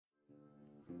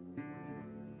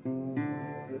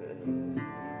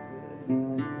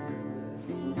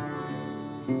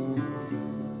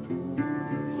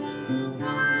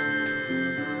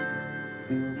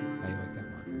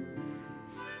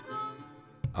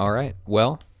All right.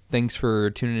 Well, thanks for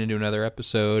tuning into another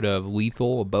episode of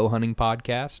Lethal, a bow hunting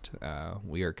podcast.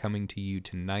 We are coming to you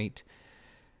tonight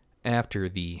after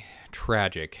the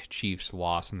tragic Chiefs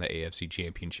loss in the AFC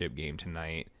Championship game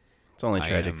tonight. It's only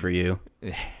tragic for you.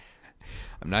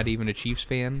 I'm not even a Chiefs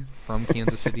fan from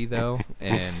Kansas City, though,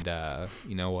 and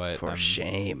you know what? For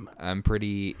shame. I'm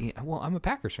pretty... Well, I'm a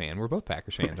Packers fan. We're both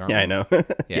Packers fans, aren't we? Yeah, I know.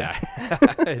 Yeah.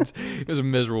 It was a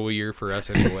miserable year for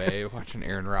us anyway, watching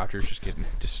Aaron Rodgers just getting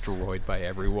destroyed by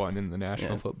everyone in the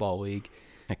National Football League.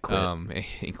 I quit.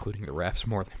 Including the refs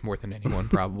more than anyone,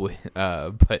 probably.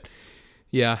 But,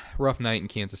 yeah, rough night in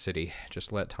Kansas City.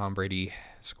 Just let Tom Brady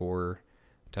score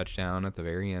a touchdown at the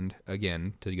very end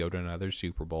again to go to another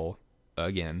Super Bowl.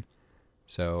 Again.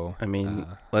 So I mean,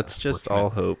 let's just all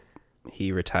hope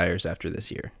he retires after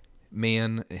this year.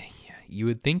 Man, you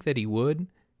would think that he would.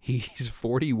 He's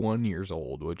 41 years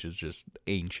old, which is just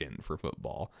ancient for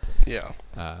football. Yeah.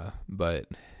 But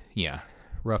yeah,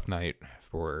 rough night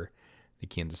for the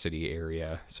Kansas City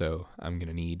area. So I'm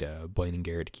gonna need Blaine and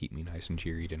Garrett to keep me nice and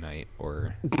cheery tonight,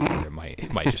 or it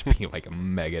might just be like a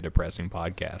mega depressing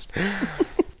podcast.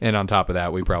 And on top of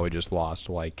that, we probably just lost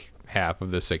like half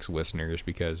of the 6 listeners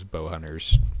because bow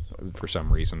hunters, for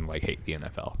some reason, like hate the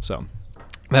NFL. So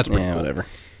that's pretty cool. Whatever.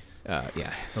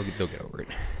 Yeah, they'll get over it.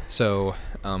 So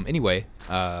anyway,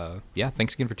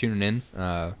 thanks again for tuning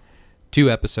in. 2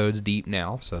 episodes deep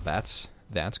now, so that's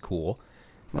cool.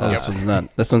 Well, this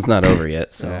one's not over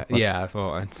yet, so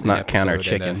let's not count our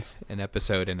chickens. An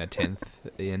episode and a 10th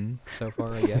in so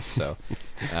far, I guess. So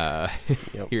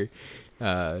here,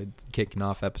 kicking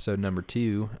off episode number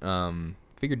 2.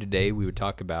 Figured today we would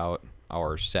talk about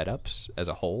our setups as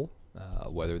a whole,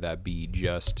 whether that be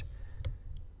just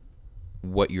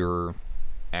what you're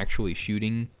actually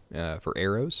shooting for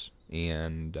arrows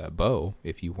and bow,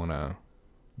 if you want to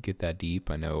get that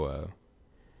deep. I know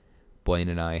Blaine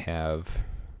and I have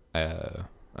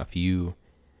a few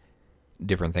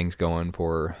different things going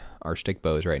for our stick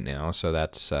bows right now, so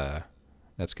that's going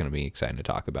to be exciting to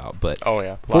talk about. But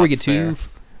before we get to...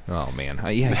 Oh man,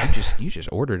 you just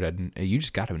ordered you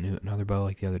just got another bow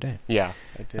like the other day. Yeah,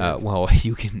 I did. Well,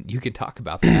 you can talk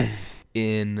about that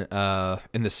in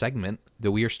the segment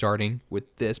that we are starting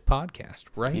with this podcast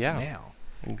now.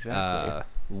 Exactly.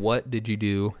 What did you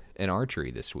do in archery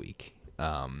this week?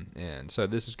 And so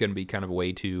this is going to be kind of a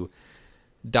way to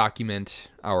document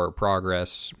our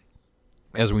progress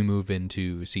as we move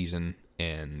into season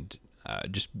and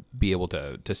just be able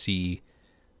to see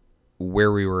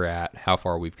where we were at, how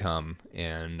far we've come,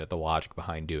 and the logic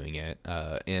behind doing it,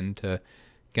 and to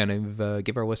kind of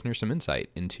give our listeners some insight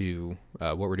into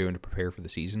what we're doing to prepare for the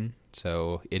season.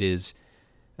 So it is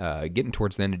getting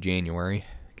towards the end of January.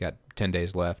 Got 10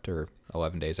 days left, or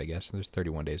 11 days, I guess. There's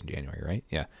 31 days in January, right?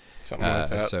 Yeah. Something like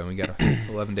that. So we got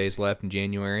 11 days left in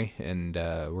January, and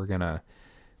we're going to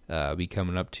be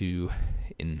coming up to,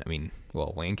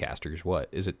 Lancaster's what?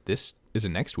 Is it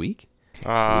next week? A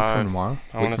week from tomorrow?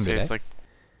 I want to say it's like,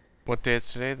 what day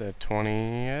is today? The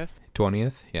 20th?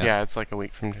 20th? Yeah. Yeah, it's like a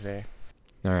week from today.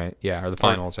 All right. Yeah, or the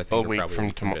finals, I think, a week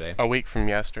from today. A week from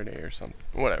yesterday or something.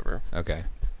 Whatever. Okay.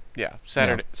 Yeah,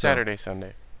 Saturday,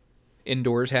 Sunday.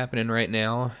 Indoors happening right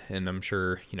now, and I'm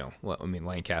sure,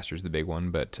 Lancaster's the big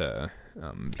one, but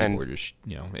people are just,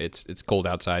 it's cold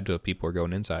outside, so people are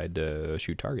going inside to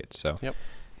shoot targets. So. Yep.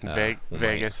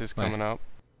 Vegas is coming up.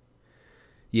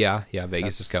 Yeah,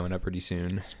 Vegas is coming up pretty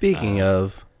soon. Speaking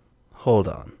of, hold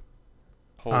on.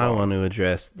 I want to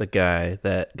address the guy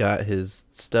that got his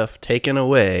stuff taken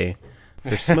away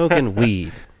for smoking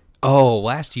weed. Oh,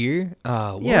 last year?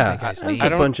 What was that guy's name?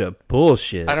 That's a bunch of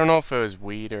bullshit. I don't know if it was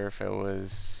weed or if it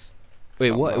was...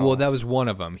 Wait, what? Well, that was one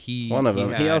of them. He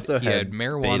also had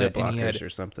marijuana beta blockers and he had, or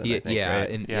something, I think,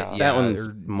 right? That one's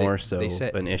more so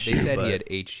an issue. They said but... he had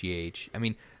HGH. I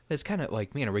mean... It's kind of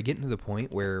like, man, are we getting to the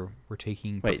point where we're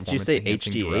taking Wait, did you say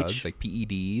performance-enhancing HGH? drugs like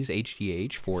PEDs,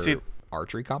 HGH for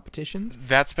archery competitions?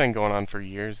 That's been going on for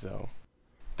years, though.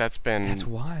 That's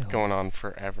wild. Going on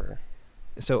forever.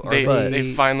 So they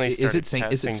finally started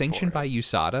is it sanctioned by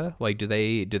USADA? Like, do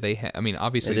they I mean,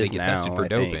 obviously they get tested for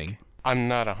doping. I'm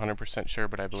not 100% sure,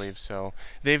 but I believe so.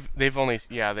 They've only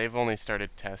started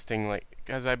testing, like,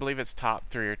 because I believe it's top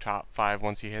 3 or top 5.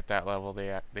 Once you hit that level,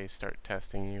 they start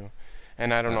testing you.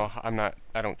 And I don't know.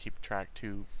 I don't keep track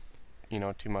too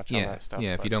much on that stuff.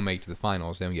 Yeah, if you don't make it to the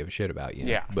finals, they don't give a shit about you.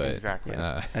 Yeah, but, exactly.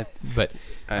 But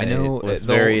I know was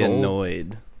very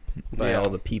annoyed by all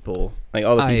the people,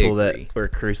 that were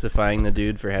crucifying the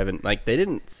dude for having, like, they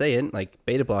didn't say it. Like,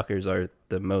 beta blockers are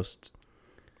the most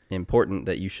important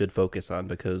that you should focus on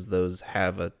because those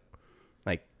have a,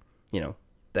 like,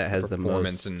 that has the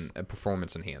most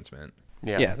performance enhancement.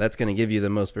 Yeah, that's going to give you the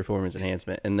most performance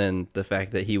enhancement. And then the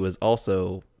fact that he was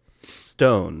also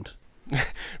stoned.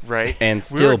 Right. And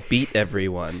still beat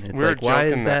everyone. It's like, why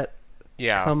is that?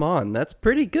 Yeah. Come on, that's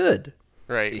pretty good.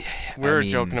 Right. Yeah, we were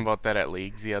joking about that at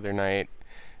Leagues the other night.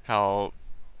 How,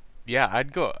 yeah,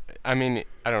 I'd go. I mean,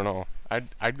 I don't know.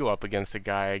 I'd go up against a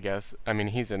guy, I guess. I mean,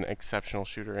 he's an exceptional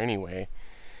shooter anyway,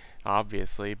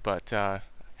 obviously. But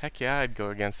heck yeah, I'd go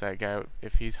against that guy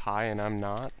if he's high and I'm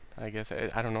not. I guess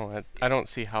I don't know. I don't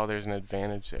see how there's an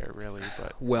advantage there really,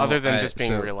 but other than just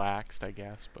being relaxed, I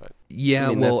guess. But yeah, I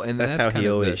mean, well, that's how he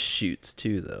always shoots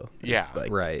too, though. Yeah,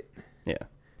 like, right. Yeah,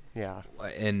 yeah.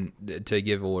 And to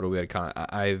give a little bit of comment,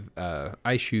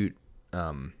 I shoot.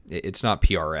 It's not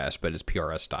PRS, but it's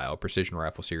PRS style, Precision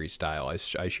Rifle Series style.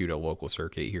 I shoot a local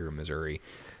circuit here in Missouri.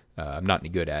 I'm not any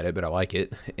good at it, but I like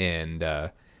it. And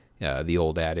the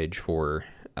old adage for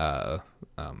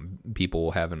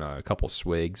people having a couple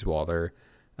swigs while they're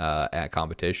at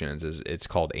competitions is it's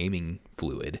called aiming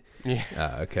fluid.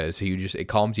 Yeah. Because it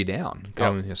calms you down,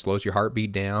 it slows your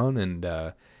heartbeat down,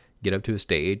 and get up to a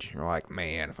stage. You're like,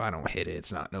 man, if I don't hit it,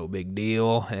 it's not no big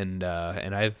deal. And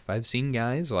I've seen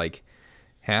guys like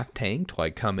half tanked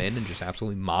come in and just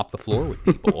absolutely mop the floor with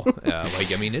people.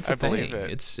 I mean, it's a thing.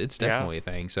 It's definitely a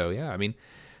thing. So yeah, I mean,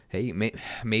 hey,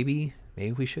 maybe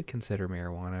we should consider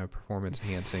marijuana a performance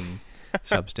enhancing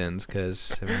substance,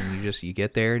 because I mean, you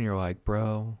get there and you're like,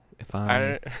 bro, if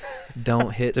I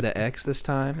don't hit the X this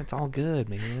time, it's all good,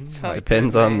 man. It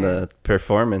depends on the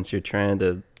performance you're trying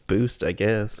to boost, I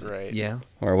guess. Right. Yeah.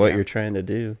 Or what you're trying to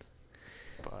do.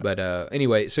 But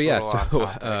anyway, so yeah,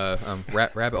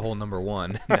 rabbit hole number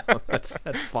 1. No, that's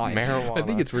fine. Marijuana. I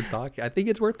think it's worth talking. I think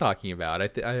it's worth talking about.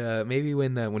 Maybe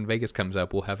when Vegas comes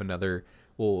up, we'll have another.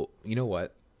 Well, you know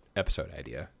what? Episode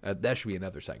idea. That should be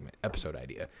another segment. Episode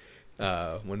idea.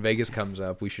 When Vegas comes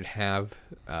up, we should have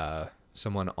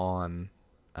someone on,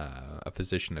 a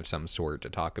physician of some sort, to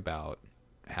talk about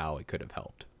how it could have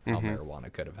helped. How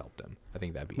marijuana could have helped him. I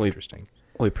think that'd be interesting.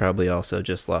 We probably also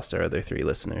just lost our other 3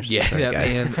 listeners. Yeah, sorry,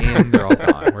 guys. And they're all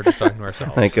gone. We're just talking to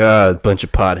ourselves. Like, a bunch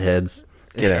of potheads.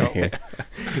 Get out of here.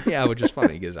 Yeah, which is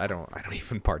funny because I don't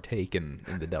even partake in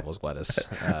the devil's lettuce.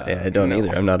 I don't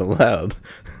either. I'm not allowed.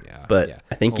 Yeah, but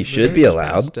I think you should be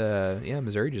allowed.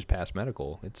 Missouri just passed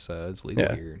medical. It's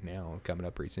legal here now, coming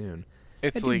up pretty soon.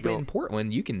 It's legal in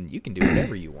Portland. You can do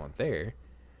whatever you want there.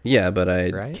 Yeah, but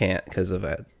I can't because of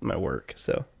my work.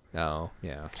 So. Oh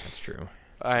yeah, that's true.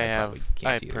 I have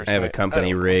a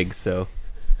company rig, so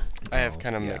I have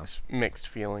kind of mixed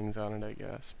feelings on it, I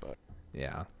guess. But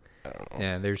yeah. I don't know.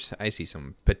 Yeah, I see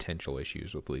some potential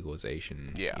issues with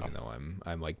legalization. Yeah. Even though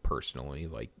I'm like personally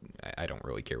I don't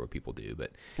really care what people do,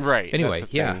 but right. Anyway,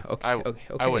 yeah. Okay,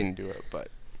 I wouldn't do it, but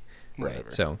whatever.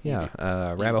 Right. So yeah,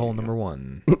 rabbit hole number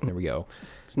 1. There we go.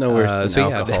 It's no worse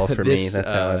than alcohol for me.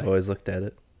 That's how I've always looked at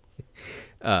it.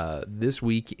 This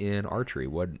week in archery,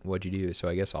 what'd you do? So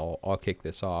I guess I'll kick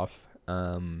this off.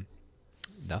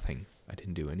 Nothing. I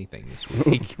didn't do anything this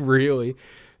week, really.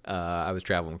 I was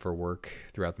traveling for work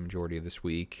throughout the majority of this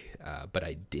week, but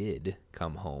I did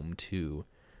come home to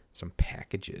some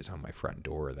packages on my front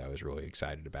door that I was really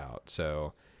excited about.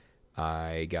 So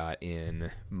I got in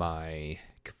my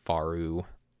Kifaru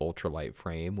ultralight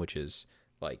frame, which is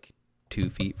like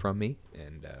 2 feet from me,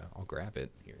 and I'll grab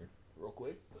it here real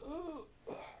quick.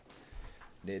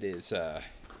 It is,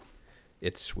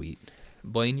 it's sweet.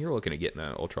 Blaine, you're looking at getting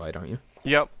an ultralight, aren't you?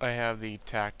 Yep, I have the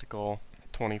tactical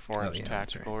 24-inch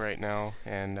tactical right now,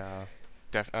 and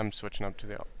I'm switching up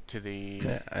to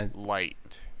the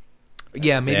light.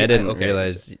 Yeah, maybe I didn't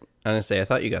realize. Honestly, I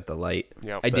thought you got the light.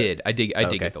 Yep. I did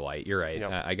get the light. You're right.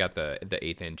 Yep. I got the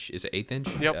 1/8 inch. Is it 1/8 inch?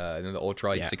 Yep. And then the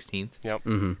ultralight 16th. Yep.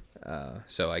 Mm-hmm.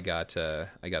 So I got the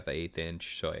 1/8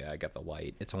 inch. So yeah, I got the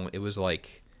light. It was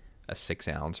like a 6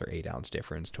 ounce or 8 ounce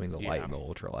difference between the light and the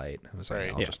ultralight. I was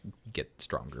like, I'll just get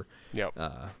stronger. Yep.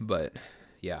 But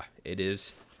yeah, it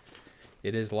is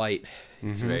light.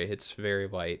 It's very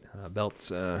light. Belt's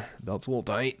a little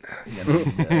tight.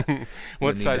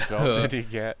 What size belt did you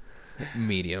get?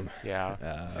 Medium.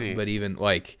 Yeah. But even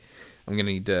I'm gonna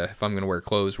need to, if I'm gonna wear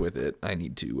clothes with it, I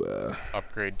need to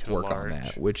upgrade to work a large. on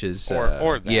that, which is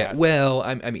or that. Yeah. Well,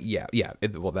 I mean, yeah.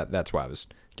 That's why I was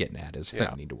getting at is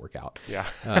I need to work out. Yeah.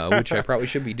 Which I probably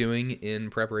should be doing in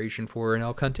preparation for an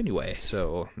elk hunt anyway.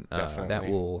 So that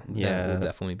will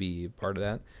definitely be part of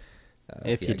that.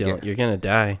 If you don't, you're gonna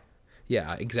die.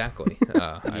 Yeah, exactly.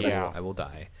 I will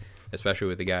die. Especially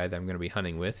with the guy that I'm going to be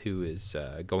hunting with, who is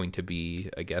going to be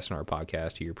a guest on our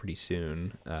podcast here pretty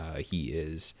soon. He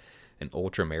is an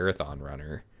ultra marathon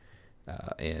runner,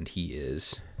 and he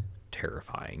is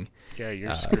terrifying. Yeah,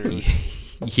 you're screwed.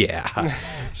 Yeah.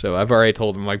 So I've already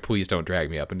told him, like, please don't drag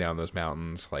me up and down those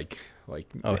mountains.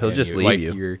 Oh, he'll just leave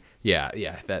you. Yeah.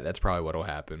 That's probably what'll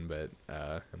happen. But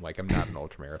I'm not an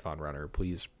ultramarathon runner.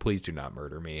 Please do not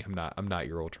murder me. I'm not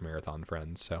your ultramarathon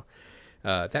friend. So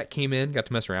that came in. Got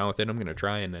to mess around with it. I'm gonna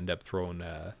try and end up throwing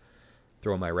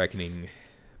my Reckoning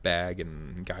bag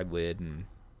and guide lid and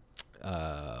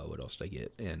what else did I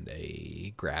get? And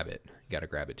a Grabbit. Got a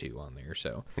Grabbit 2 on there.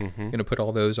 So gonna put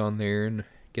all those on there and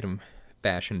get them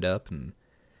fashioned up and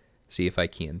see if I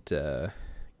can't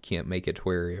make it to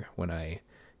where when I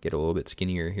get a little bit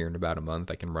skinnier here in about a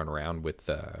month, I can run around with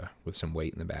some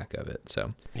weight in the back of it.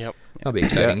 So yep, that'll be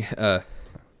exciting. Yeah.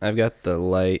 I've got the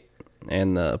Light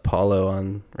and the Apollo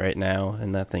on right now,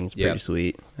 and that thing's pretty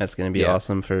sweet. That's gonna be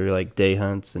awesome for like day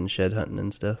hunts and shed hunting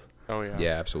and stuff. Oh yeah.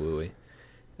 Yeah, absolutely.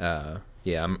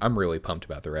 I'm really pumped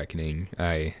about the Reckoning.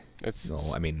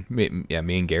 Me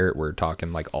and Garrett were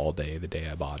talking like all day the day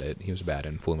I bought it. He was a bad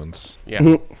influence.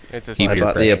 Yeah, I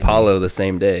bought the Apollo the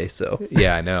same day, so.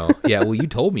 Yeah, I know. Yeah, well, you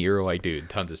told me you were like, dude,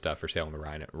 tons of stuff for sale in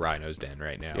the Rhino's Den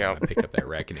right now. Yeah. I picked up that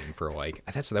Reckoning for like,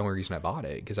 that's the only reason I bought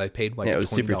it, because I paid like it a was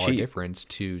 $20 super cheap difference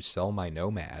to sell my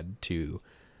Nomad to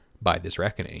buy this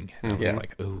Reckoning. And I was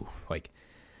like, ooh, like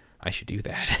I should do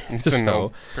that. It's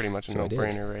pretty much a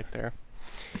no-brainer right there.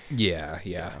 Yeah.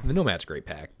 The Nomad's a great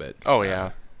pack, but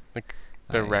like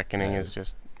the Reckoning is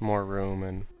just more room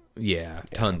and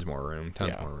tons more room.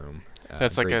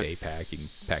 That's like a day pack. You can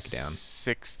pack it down.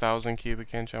 6,000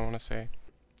 cubic inch, I want to say.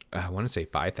 I want to say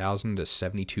 5,000 to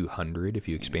 7,200 if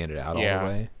you expand it out all the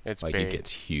way. It's like big. It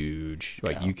gets huge.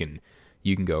 Like you can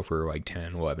go for like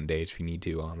 10, 11 days if you need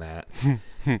to on that.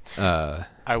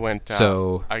 I went.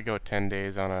 I go 10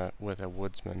 days with a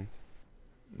Woodsman.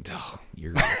 Oh,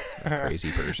 you're a crazy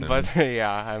person. But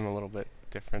I'm a little bit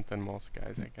different than most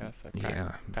guys, I guess. I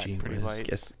pack pretty light.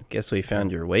 Guess we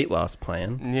found your weight loss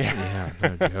plan. Yeah,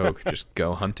 no joke. Just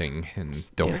go hunting and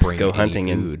don't bring go any hunting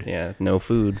food. And no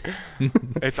food.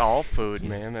 It's all food,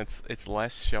 man. It's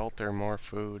less shelter, more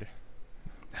food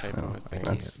type of a thing.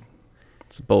 It's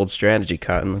a bold strategy,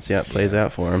 Cotton. Let's see how it plays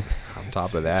out for him. On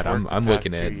top of that, I'm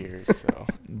looking at 2 years, so.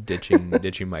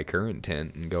 ditching my current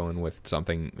tent and going with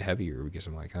something heavier, because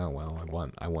I'm like, oh well,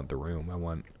 I want the room. I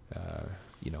want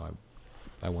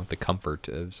I want the comfort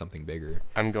of something bigger.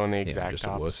 I'm going the exact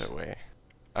opposite way.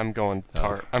 I'm going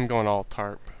tarp. I'm going all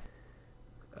tarp.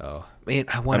 Oh man,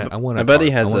 I want my buddy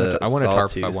has a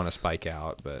tarp if I want to spike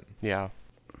out, but yeah.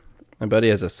 My buddy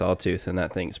has a sawtooth, and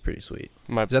that thing's pretty sweet.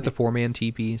 Is that the 4-man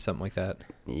teepee, something like that?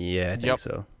 Yeah, I think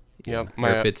so. Yep.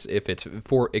 Or if it's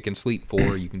 4, it can sleep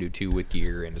 4. You can do 2 with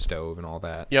gear and a stove and all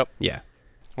that. Yep. Yeah.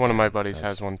 One of my buddies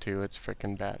has one too. It's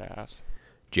freaking badass.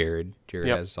 Jared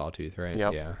has a sawtooth, right?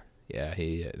 Yep. Yeah.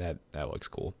 He that looks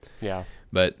cool. Yeah.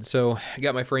 But so I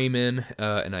got my frame in,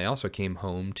 and I also came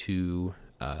home to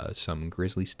some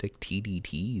Grizzly Stick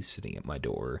TDTs sitting at my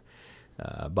door.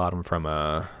 Bought them from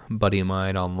a buddy of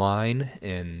mine online,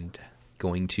 and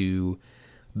going to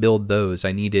build those. So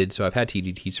I've had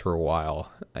TDTs for a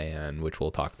while, and which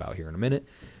we'll talk about here in a minute.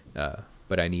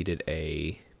 But I needed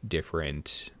a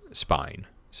different spine,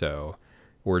 so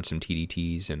ordered some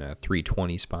TDTs and a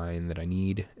 320 spine that I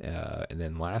need. And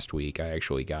then last week I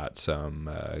actually got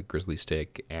some Grizzly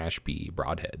Stick Ashby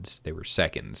broadheads. They were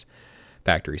seconds,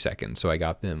 factory seconds. So I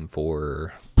got them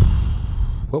for,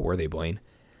 what were they, Blaine?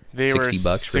 They were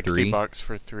 $60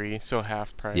 for 3, so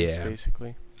half price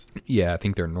basically. Yeah, I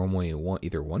think they're normally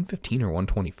either $115 or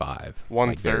 $125.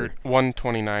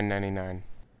 $129.99.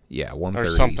 Yeah, $130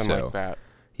 or something like that.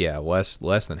 Yeah, less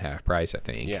than half price, I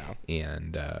think. Yeah,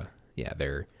 and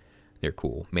they're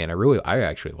cool, man. I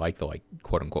actually like the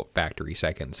quote unquote factory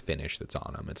seconds finish that's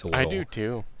on them. It's a little, I do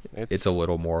too. It's a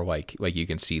little more like you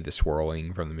can see the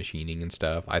swirling from the machining and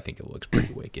stuff. I think it looks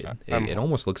pretty wicked. It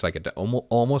almost looks like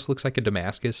a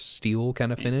Damascus steel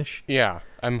kind of finish. Yeah,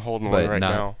 I'm holding one right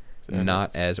now.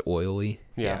 Not as oily.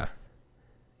 Yeah.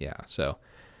 So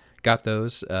got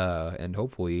those, and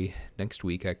hopefully next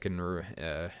week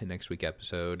next week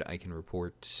episode I can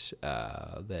report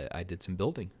that I did some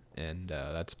building. And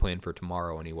that's planned for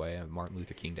tomorrow anyway. I have Martin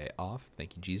Luther King Day off.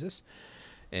 Thank you, Jesus.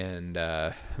 And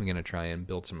I'm going to try and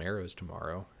build some arrows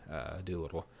tomorrow. Do a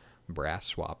little brass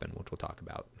swapping, which we'll talk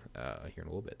about here in a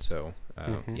little bit. So,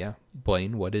 yeah.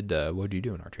 Blaine, what did you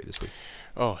do in archery this week?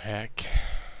 Oh, heck.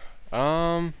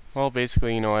 Well,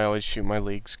 basically, I always shoot my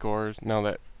league scores now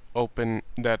that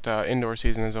indoor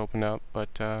season has opened up.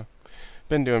 But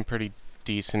been doing pretty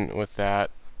decent with that.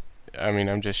 I mean,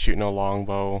 I'm just shooting a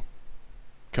longbow.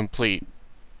 Complete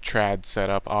trad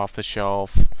setup off the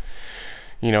shelf,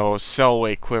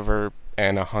 Selway quiver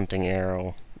and a hunting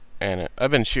arrow, and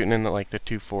I've been shooting in like the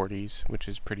 240s, which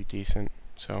is pretty decent.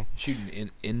 So shooting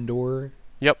in indoor.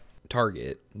 Yep.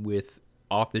 Target with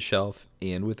off the shelf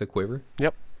and with a quiver.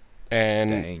 Yep.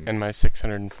 And my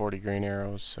 640 grain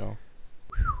arrows. So.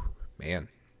 Man.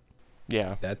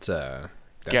 Yeah. That's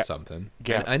something.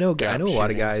 Yeah. I know a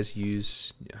lot of guys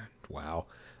use. Wow.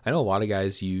 I know a lot of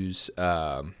guys use.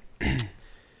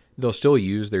 They'll still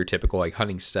use their typical like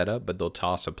hunting setup, but they'll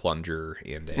toss a plunger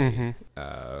and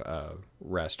a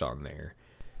rest on there.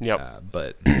 Yep.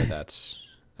 But that's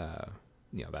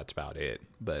that's about it.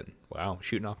 But wow,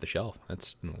 shooting off the shelf.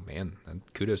 That's man.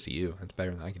 Kudos to you. That's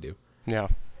better than I could do. Yeah,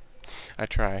 I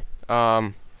try.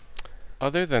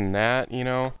 Other than that,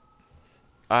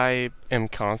 I am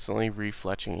constantly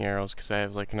refletching arrows because I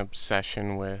have like an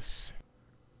obsession with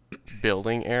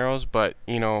building arrows. But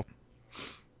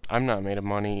I'm not made of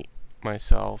money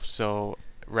myself, so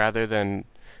rather than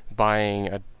buying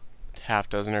a half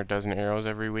dozen or dozen arrows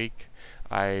every week,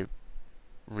 I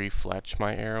refletch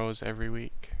my arrows every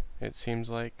week, it seems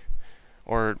like.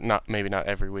 Or maybe not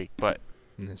every week, but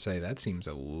I'm gonna say that seems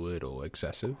a little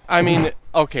excessive. I mean,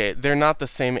 okay, they're not the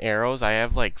same arrows. I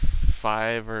have like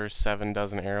 5 or 7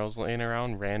 dozen arrows laying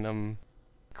around, random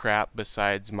crap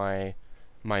besides my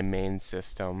main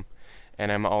system,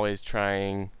 and I'm always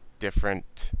trying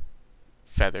different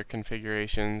feather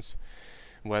configurations,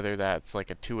 whether that's like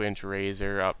a 2-inch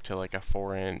razor up to like a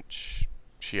 4-inch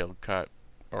shield cut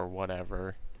or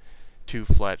whatever, 2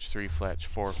 fletch, 3 fletch,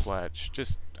 4 fletch,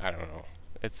 just I don't know.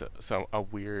 It's a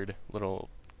weird little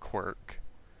quirk,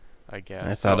 I guess.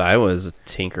 I thought I was a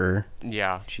tinkerer.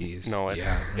 Yeah. Jeez. No,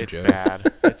 it's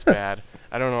bad. It's bad.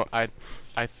 I don't know.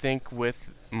 I think with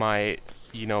my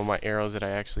my arrows that I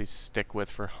actually stick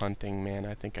with for hunting, man,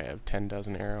 I think I have 10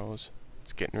 dozen arrows.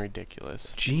 It's getting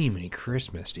ridiculous. Gee, many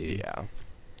Christmas, dude. Yeah.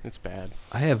 It's bad.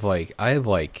 I have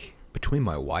like between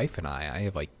my wife and I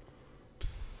have like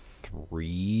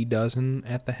 3 dozen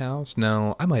at the house.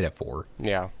 No, I might have 4.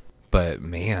 Yeah. But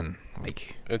man,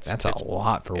 like that's a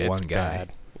lot for one guy.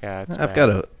 Bad. Yeah, it's I've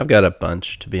bad. got a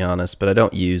bunch, to be honest, but I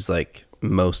don't use like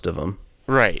most of them.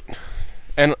 Right.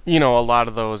 And a lot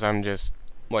of those I'm just,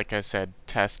 like I said,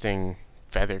 testing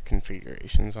feather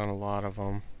configurations on a lot of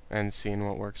them and seeing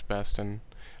what works best. And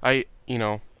I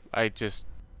just,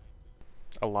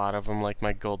 a lot of them, like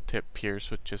my gold tip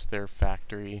Pierce with just their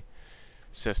factory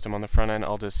system on the front end,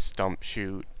 I'll just stump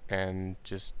shoot and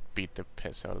just beat the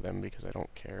piss out of them because I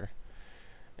don't care.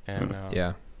 And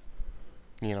yeah.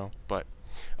 But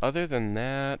other than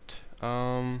that,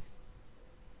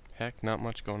 heck, not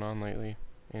much going on lately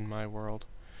in my world.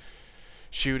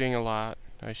 Shooting a lot.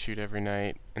 I shoot every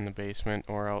night in the basement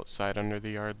or outside under the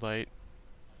yard light.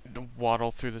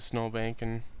 Waddle through the snowbank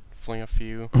and fling a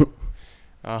few.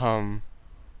 I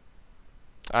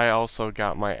also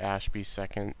got my Ashby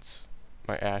seconds,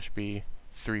 my Ashby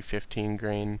 315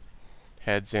 grain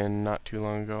heads in not too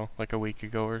long ago, like a week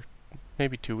ago or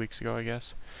maybe 2 weeks ago, I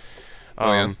guess.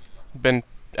 I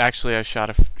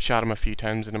shot them a few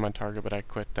times into my target, but I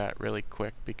quit that really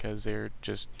quick because they're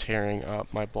just tearing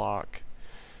up my block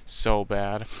so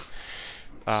bad.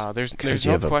 There's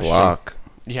no have question. A block.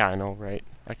 Yeah, I know, right?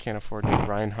 I can't afford new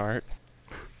Reinhardt.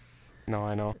 No,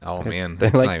 I know. Oh man, they're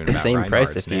it's like not even the about same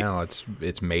price Reinhardts now.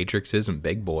 It's Matrixes and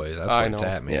big boys. That's what it's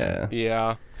at, man.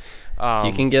 Yeah. Yeah.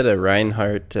 You can get a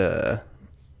Reinhardt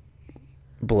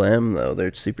Blem though.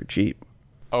 They're super cheap.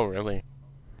 Oh, really?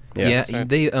 Yeah,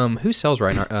 they who sells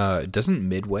Reinhardt? Doesn't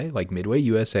Midway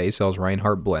USA sells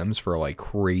Reinhardt Blems for like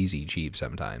crazy cheap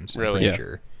sometimes. Really? I'm pretty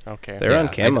sure. Okay. They're on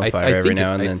Camo Fire every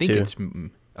now and then too.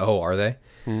 Are they?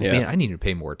 Yeah. Man, I need to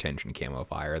pay more attention to Camo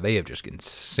Fire. They have just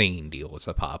insane deals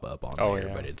that pop up on there,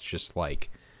 yeah. but it's just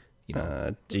like,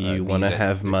 do you want to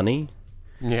have money?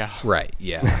 Yeah. Right.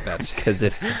 Yeah. That's because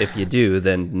if you do,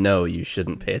 then no, you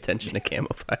shouldn't pay attention to Camo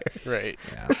Fire. Right.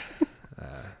 Yeah.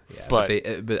 Yeah. But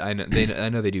I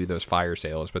know they do those fire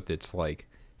sales, but it's like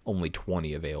only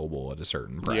 20 available at a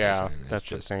certain price. Yeah, and that's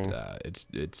the thing.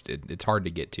 It's hard to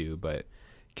get to, but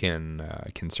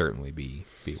can certainly be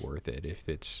worth it if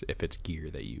it's gear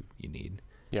that you need.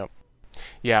 Yep.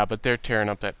 Yeah, but they're tearing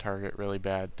up that target really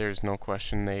bad. There's no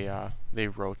question. They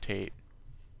rotate.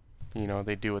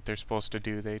 They do what they're supposed to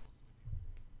do. They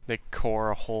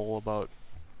core a hole about,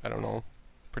 I don't know,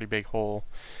 pretty big hole.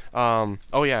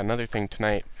 Oh yeah, another thing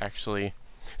tonight actually.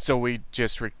 So we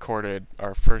just recorded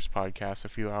our first podcast a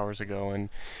few hours ago, and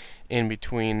in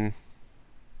between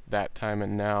that time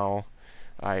and now,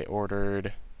 I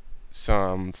ordered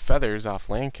some feathers off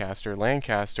Lancaster.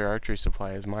 Lancaster Archery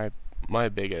Supply is my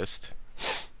biggest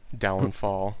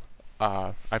downfall.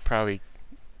 I probably,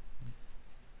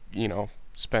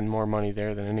 spend more money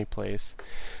there than any place.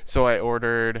 So I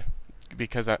ordered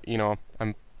because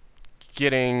I'm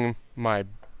getting my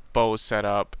bow set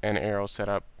up and arrow set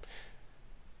up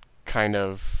kind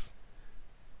of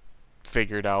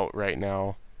figured out right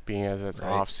now, being as it's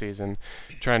off season,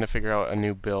 trying to figure out a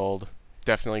new build.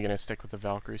 Definitely going to stick with the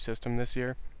Valkyrie system this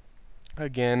year.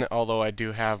 Again, although I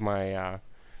do have my not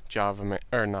Java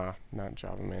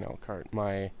main Elkhart,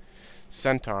 my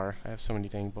Centaur. I have so many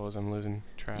dang bows, I'm losing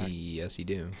track. Yes, you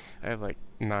do. I have like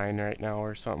 9 right now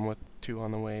or something, with 2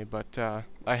 on the way. But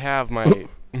I have my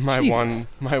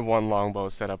one longbow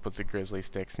set up with the Grizzly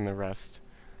sticks, and the rest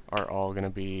are all going to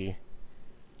be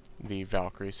the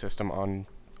Valkyrie system on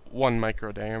one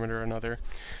micro diameter or another.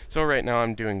 So right now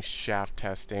I'm doing shaft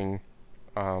testing.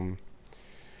 I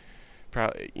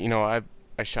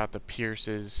shot the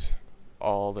Pierces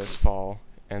all this fall,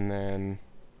 and then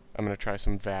I'm going to try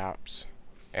some VAPs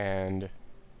and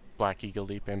Black Eagle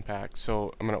Deep Impact.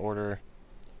 So I'm going to order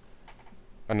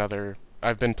another.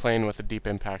 I've been playing with the Deep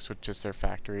Impacts with just their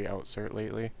factory outsert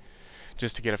lately,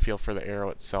 just to get a feel for the arrow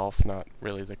itself, not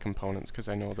really the components, because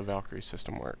I know the Valkyrie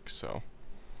system works. So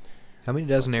how many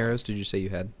dozen arrows did you say you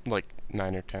had? Like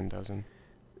 9 or 10 dozen.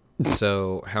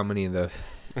 So how many of the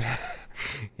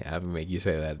yeah, I'm gonna make you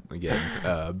say that again.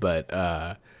 But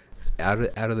out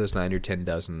of those 9 or 10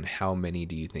 dozen, how many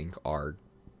do you think are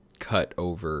cut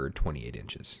over 28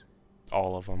 inches?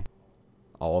 All of them.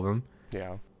 All of them?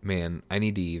 Yeah. Man, I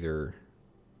need to either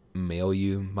mail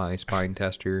you my spine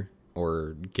tester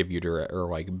or give you or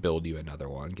like build you another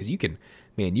one, because you can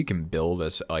build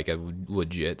us like a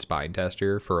legit spine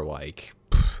tester for like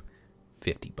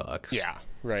 $50. Yeah.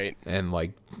 Right. And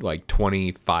like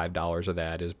 $25 of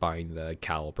that is buying the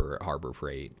caliper at Harbor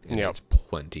Freight. And yep. It's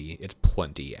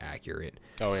plenty accurate.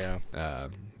 Oh yeah.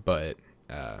 But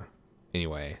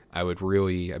anyway,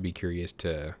 I'd be curious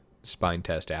to spine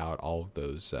test out all of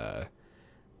those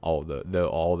all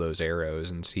of those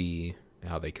arrows and see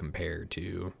how they compare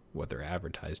to what they're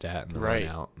advertised at and the run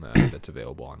out that's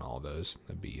available on all of those.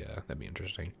 That'd be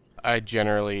interesting. I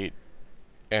generally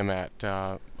am at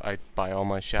I buy all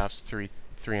my shafts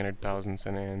 300 thousandths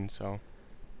and in, so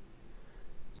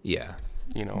yeah,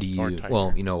 you know.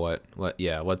 Well, you know what?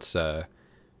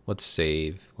 Let's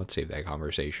save that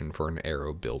conversation for an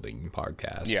arrow building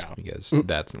podcast. Yeah, because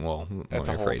that's a whole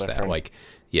different. That like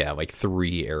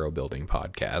 3 arrow building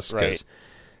podcasts, because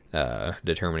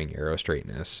determining arrow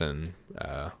straightness and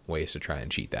ways to try and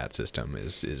cheat that system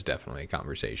is definitely a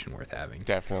conversation worth having.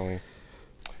 Definitely.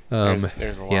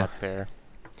 There's a lot there.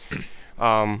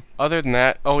 Other than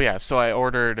that, so I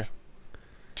ordered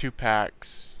 2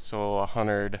 packs, so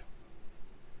 100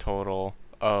 total,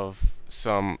 of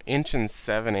some 1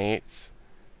 7/8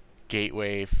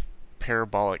 Gateway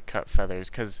parabolic cut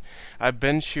feathers, because I've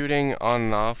been shooting on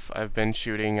and off. I've been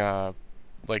shooting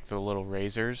like the little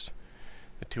razors,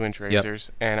 the 2-inch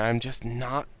razors, and I'm just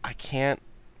I can't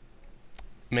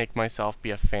make myself be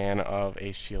a fan of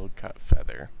a shield cut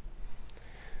feather.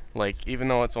 Like, even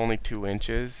though it's only 2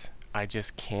 inches, I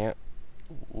just can't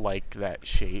like that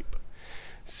shape.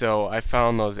 So I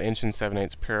found those 1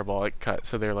 7/8 parabolic cut,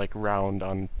 so they're like round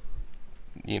on,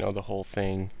 the whole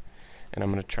thing, and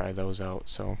I'm gonna try those out.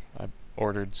 So I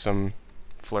ordered some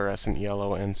fluorescent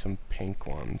yellow and some pink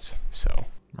ones. So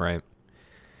right.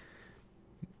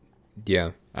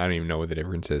 Yeah, I don't even know what the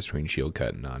difference is between shield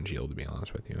cut and non-shield, to be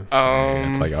honest with you.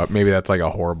 Maybe that's like a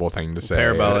horrible thing to say.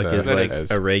 Parabolic is like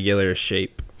a regular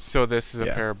shape. So this is a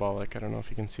parabolic. I don't know if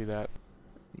you can see that.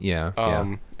 Yeah.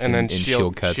 And then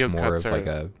shield cuts more of like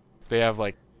a. They have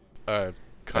like a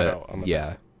cutout on the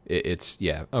back. It's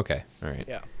okay, all right.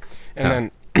 Yeah, and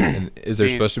then. And is there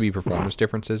supposed to be performance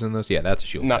differences in those? Yeah, that's a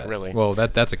shield cut. Not really. Well,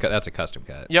 that's a custom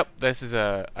cut. Yep, this is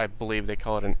I believe they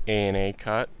call it an A&A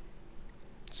cut.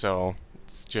 So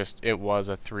it was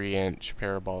a 3-inch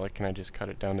parabolic, and I just cut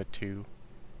it down to 2.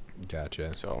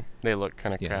 Gotcha. So they look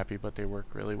kind of crappy, but they work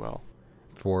really well.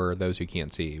 For those who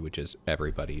can't see, which is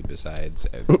everybody besides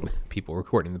people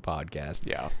recording the podcast.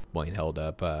 Yeah. Blaine held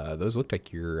up. Those looked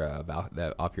like your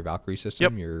off your Valkyrie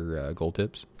system. Yep. Your gold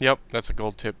tips. Yep, that's a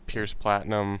gold tip Pierce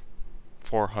Platinum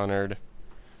 400,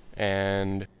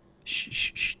 and.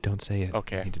 Shh, don't say it.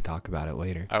 Okay. I need to talk about it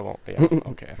later. I won't. Yeah.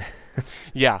 Okay.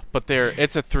 Yeah, but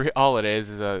it's a 3. All it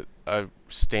is a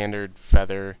standard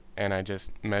feather, and I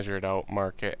just measure it out,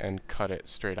 mark it, and cut it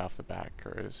straight off the back,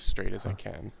 or as straight as I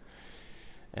can.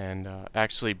 And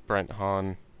actually, Brent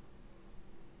Hahn,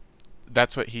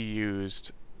 that's what he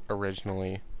used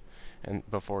originally, and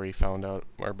before he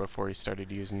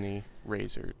started using the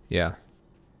razor. Yeah.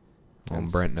 Well,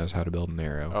 Brent knows how to build an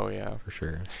arrow. Oh yeah, for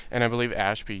sure. And I believe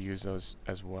Ashby used those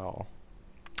as well.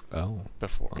 Oh.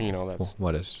 Before, that's.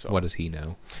 What does he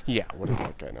know? Yeah, what does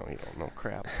that guy know? He don't know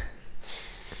crap.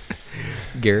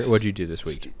 Garrett, what'd you do this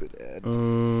week? Stupid ad.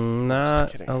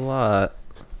 Not a lot.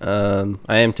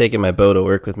 I am taking my bow to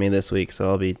work with me this week, so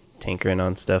I'll be tinkering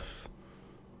on stuff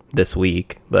this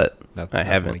week. But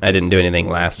I didn't do anything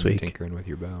last week. Tinkering with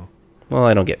your bow. Well,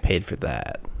 I don't get paid for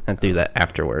that. I do that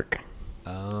after work.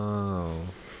 Oh,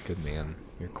 good man.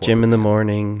 Gym in the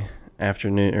morning,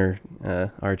 afternoon, or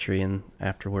archery and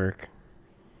after work.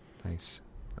 Nice.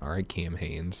 All right, Cam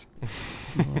Haynes.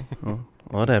 Well,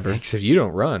 whatever. Except you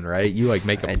don't run, right? You like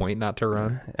make a point not to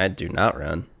run. I do not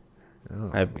run. Oh,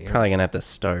 I'm probably gonna have to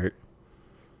start.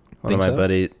 One Think of my so?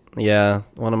 buddies. Yeah,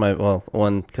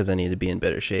 one because I need to be in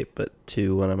better shape, but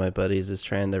two, one of my buddies is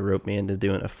trying to rope me into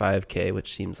doing a 5K,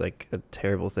 which seems like a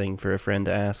terrible thing for a friend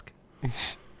to ask.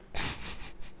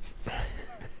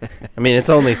 I mean, it's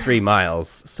only 3 miles,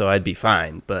 so I'd be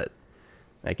fine, but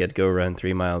I could go run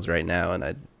 3 miles right now and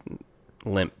I'd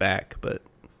limp back, but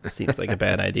it seems like a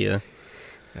bad idea.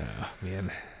 Man.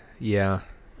 Yeah.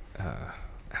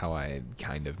 How I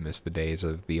kind of miss the days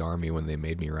of the Army when they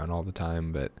made me run all the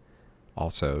time, but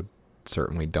also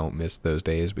certainly don't miss those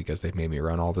days because they've made me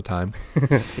run all the time.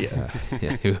 Yeah.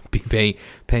 It would be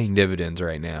paying dividends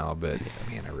right now, but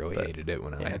man, I really hated it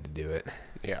when I had to do it.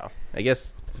 Yeah. I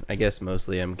guess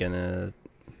mostly I'm gonna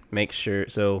make sure.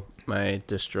 So my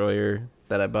destroyer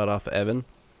that I bought off of Evan,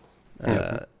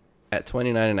 at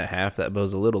 29.5, that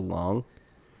bow's a little long,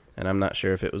 and I'm not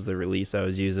sure if it was the release I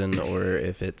was using or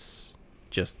if it's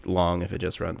just long, if it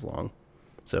just runs long.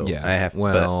 So Yeah,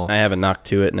 but I have a knock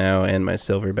to it now and my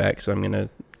silverback, so I'm gonna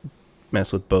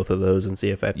mess with both of those and see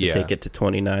if I have to take it to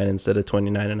 29 instead of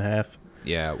 29.5.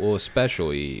 Yeah, well,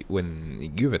 especially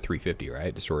when you have a 350,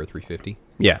 right? Destroyer 350.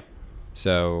 Yeah.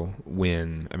 So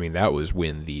that was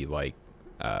when the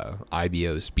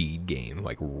IBO speed game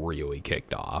really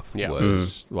kicked off. Yeah.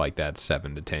 Was like that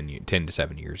 10 to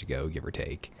 7 years ago, give or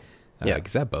take. Yeah.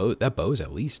 Because that bow's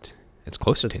at least it's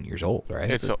close to 10 years old, right?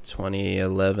 It's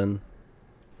 2011.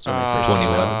 So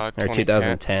 2011 or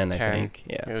 2010, I think.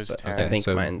 Yeah, It was but 10. I think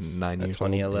so mine's 9 years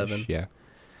 2011. old-ish, yeah.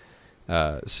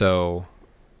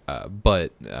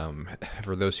 But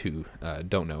for those who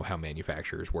don't know how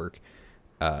manufacturers work,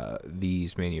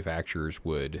 these manufacturers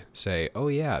would say, "Oh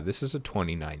yeah, this is a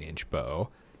 29-inch bow,"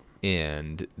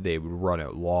 and they would run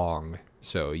it long,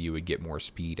 so you would get more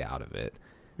speed out of it.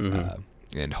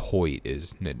 And Hoyt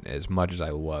is, as much as I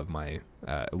loved my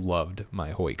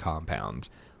Hoyt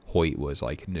compounds, Hoyt was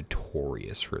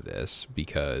notorious for this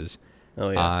because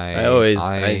I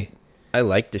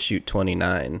like to shoot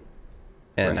 29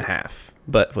 and a half,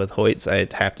 but with Hoyts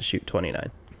I'd have to shoot 29.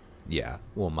 Yeah,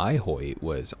 well, my Hoyt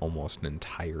was almost an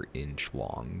entire inch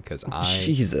long because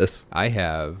I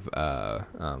have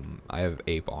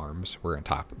ape arms. We're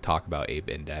gonna talk about ape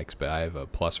index, but I have a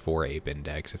 +4 ape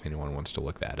index if anyone wants to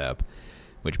look that up,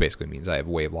 which basically means I have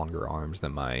way longer arms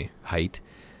than my height.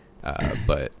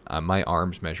 But my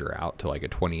arms measure out to a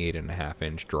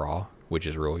 28.5-inch draw, which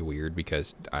is really weird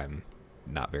because I'm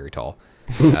not very tall.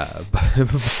 But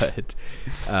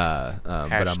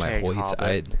on my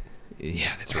Hoyts,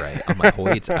 yeah, that's right. On my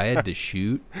Hoyts, I had to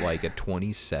shoot a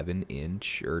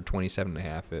 27-inch or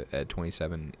 27.5 at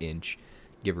 27-inch,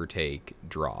 give or take,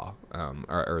 draw, on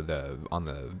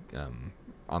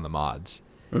the mods.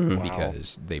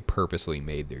 Because they purposely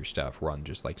made their stuff run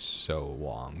just so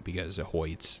long because the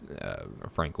Hoyts,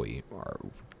 frankly, are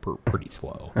pretty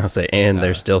slow. I'll say, and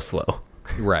they're still slow.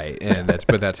 Right, and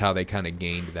that's how they kind of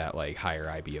gained that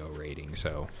higher IBO rating.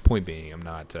 So point being, I'm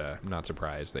not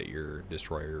surprised that your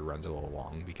destroyer runs a little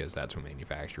long because that's when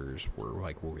manufacturers were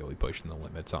really pushing the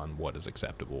limits on what is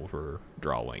acceptable for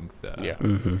draw length.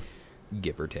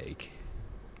 Give or take.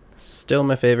 Still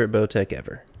my favorite Bowtech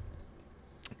ever.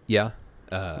 Yeah.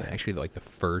 Actually, the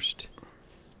first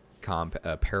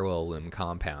parallel limb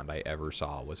compound I ever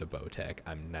saw was a Bowtech.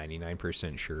 I'm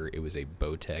 99% sure it was a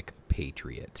Bowtech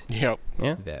Patriot. Yep.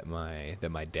 Yeah. That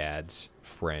my dad's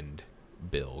friend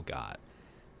Bill got.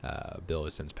 Bill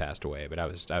has since passed away, but I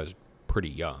was pretty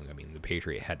young. I mean, the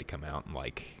Patriot had to come out in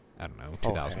I don't know,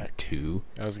 2002.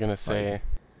 I was gonna say.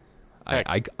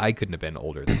 I couldn't have been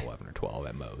older than 11 or 12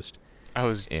 at most. I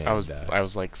was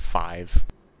 5.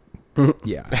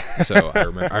 Yeah, so I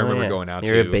remember going out.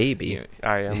 You're a baby.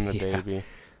 I am the baby.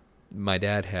 My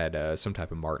dad had some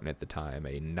type of Martin at the time,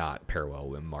 a not parallel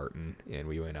limb Martin, and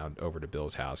we went out over to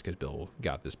Bill's house because Bill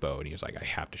got this bow, and he was like, "I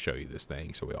have to show you this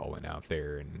thing." So we all went out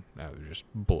there, and I was just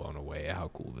blown away at how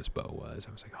cool this bow was.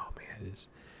 I was like, "Oh man, it is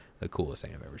the coolest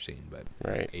thing I've ever seen." But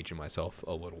aging myself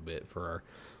a little bit for our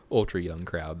ultra young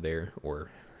crowd there, or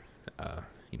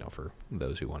for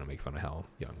those who want to make fun of how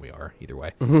young we are. Either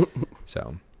way,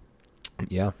 so.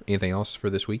 Yeah. Anything else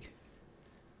for this week?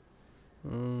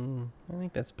 I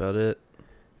think that's about it.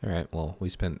 All right. Well, we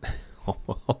spent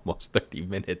almost 30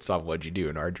 minutes on what you do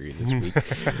in archery this week.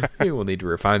 Maybe we'll need to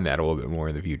refine that a little bit more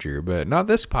in the future, but not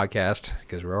this podcast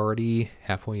because we're already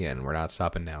halfway in. We're not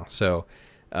stopping now. So,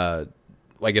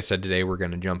 like I said, today we're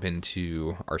going to jump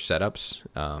into our setups,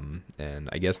 and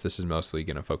I guess this is mostly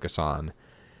going to focus on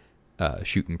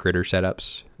shooting critter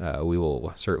setups. We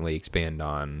will certainly expand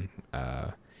on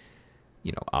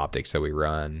optics that we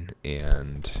run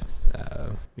and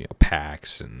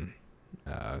packs and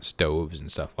stoves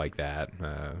and stuff like that.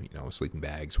 Sleeping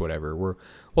bags, whatever.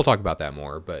 We'll talk about that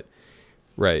more, but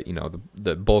right,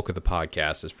 the bulk of the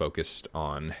podcast is focused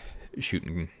on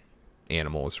shooting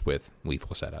animals with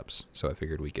lethal setups. So I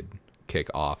figured we could kick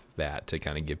off that to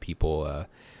kind of give people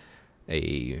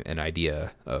an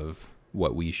idea of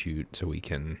what we shoot, so we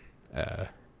can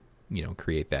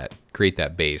create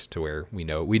that base to where we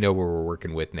know what we're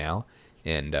working with now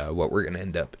and what we're going to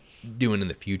end up doing in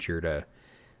the future to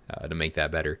make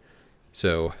that better.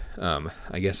 So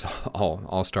I guess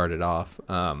I'll start it off.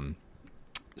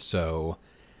 So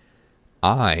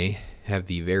I have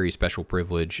the very special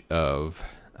privilege of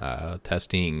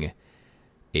testing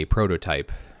a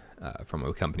prototype from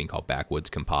a company called Backwoods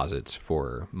Composites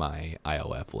for my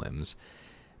ILF limbs.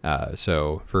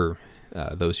 So for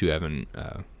those who haven't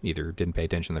either didn't pay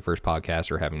attention to the first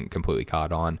podcast or haven't completely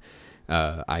caught on,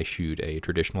 I shoot a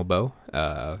traditional bow,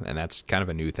 and that's kind of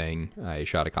a new thing. I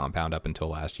shot a compound up until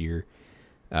last year,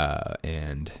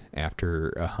 and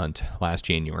after a hunt last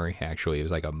January, actually, it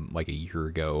was like a year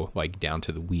ago, like down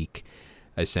to the week,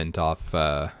 I sent off.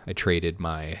 I traded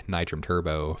my Nitram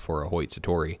Turbo for a Hoyt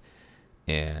Satori,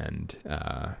 and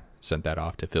sent that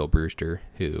off to Phil Brewster,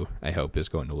 who I hope is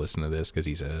going to listen to this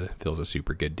because Phil's a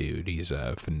super good dude. He's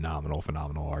a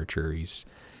phenomenal archer.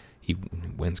 He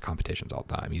wins competitions all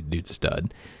the time. Dude's a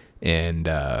stud. And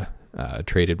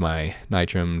traded my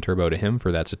Nitram Turbo to him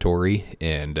for that Satori,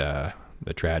 and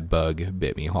the trad bug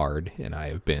bit me hard, and I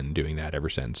have been doing that ever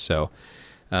since. So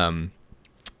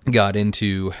got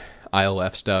into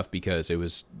ILF stuff because it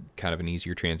was kind of an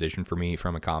easier transition for me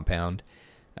from a compound.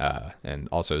 And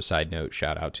also, side note,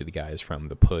 shout out to the guys from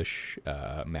The Push,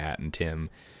 Matt and Tim,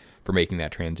 for making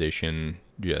that transition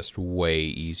just way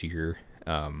easier.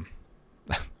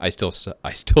 I still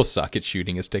suck at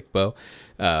shooting a stick bow,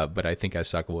 but I think I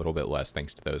suck a little bit less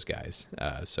thanks to those guys.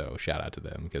 So shout out to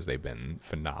them because they've been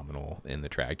phenomenal in the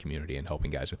trad community and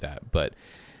helping guys with that. But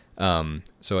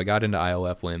so I got into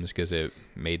ILF limbs because it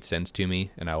made sense to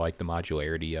me, and I like the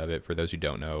modularity of it. For those who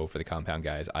don't know, for the compound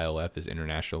guys, ILF is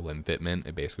International Limb Fitment.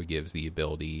 It basically gives the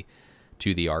ability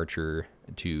to the archer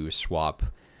to swap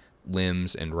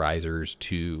limbs and risers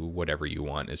to whatever you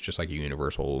want. It's just like a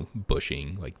universal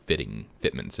bushing, like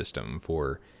fitment system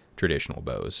for traditional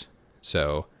bows.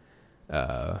 So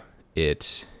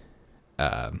it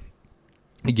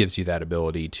gives you that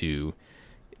ability to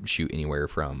shoot anywhere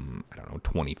from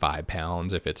 25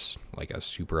 pounds if it's like a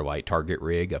super light target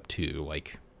rig up to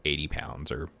like 80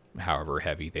 pounds or however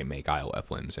heavy they make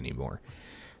ILF limbs anymore.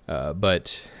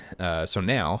 But so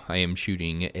now I am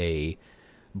shooting a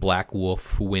Black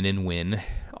Wolf Win-N-Win,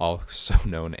 also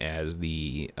known as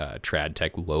the Trad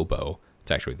Tech Lobo. It's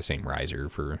actually the same riser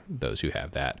for those who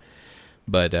have that.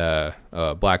 But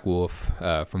Black Wolf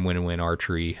from Win-N-Win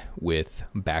Archery with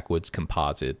Backwoods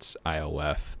Composites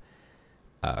ILF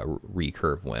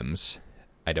recurve limbs.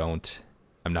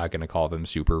 I'm not going to call them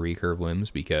super recurve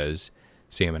limbs because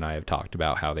Sam and I have talked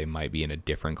about how they might be in a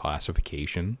different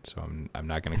classification. So I'm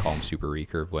not going to call them super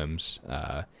recurve limbs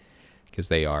because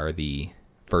they are the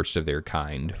first of their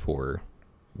kind for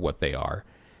what they are.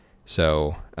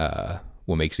 So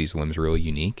what makes these limbs really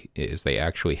unique is they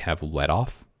actually have let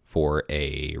off for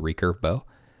a recurve bow,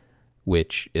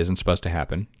 which isn't supposed to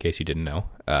happen, in case you didn't know.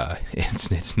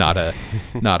 It's not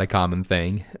a common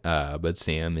thing, but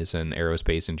Sam is an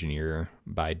aerospace engineer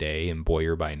by day and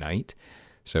Boyer by night,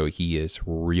 so he is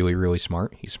really, really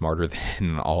smart. He's smarter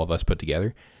than all of us put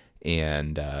together,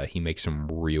 and he makes some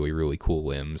really, really cool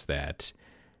limbs that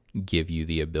give you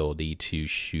the ability to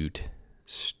shoot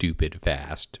stupid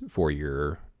fast for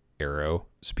your arrow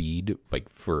speed,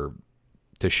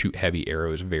 to shoot heavy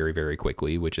arrows very, very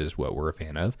quickly, which is what we're a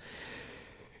fan of.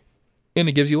 And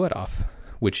it gives you let off,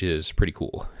 which is pretty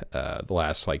cool. The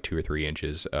last 2 or 3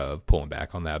 inches of pulling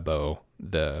back on that bow,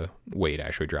 the weight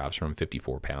actually drops from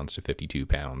 54 pounds to 52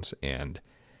 pounds. And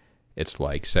it's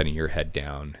like setting your head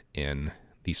down in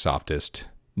the softest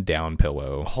down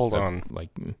pillow. Hold on.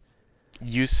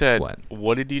 You said,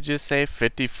 what did you just say?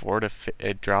 54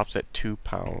 it drops at 2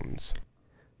 pounds.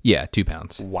 Yeah, 2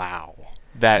 pounds. Wow.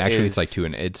 It's like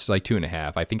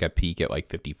 2.5. I think I peak at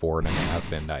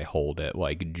 54.5, and I hold at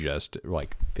just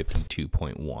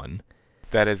 52.1.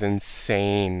 That is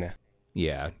insane.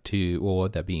 Yeah, what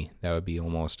would that be? That would be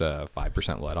almost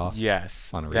 5% let off. Yes,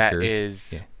 on a that recurve.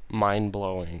 is mind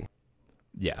blowing.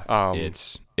 Yeah,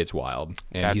 it's wild,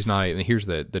 and he's not. And here's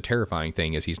the terrifying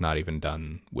thing is he's not even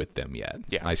done with them yet.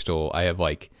 Yeah, I have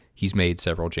he's made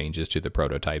several changes to the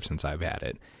prototype since I've had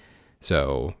it,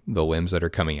 so the limbs that are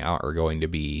coming out are going to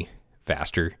be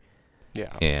faster.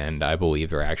 Yeah, and I believe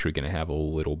they're actually going to have a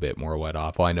little bit more let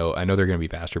off. Well, I know they're going to be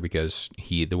faster because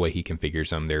the way he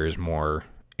configures them, there is more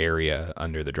area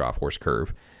under the drop force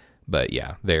curve. But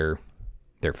yeah, they're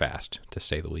fast, to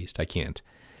say the least. I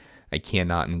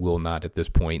cannot and will not at this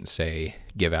point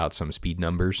give out some speed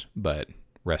numbers, but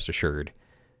rest assured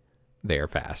they are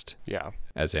fast. Yeah,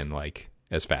 as in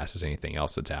as fast as anything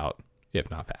else that's out, if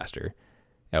not faster.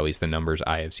 At least the numbers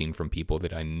I have seen from people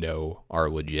that I know are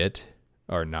legit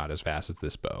are not as fast as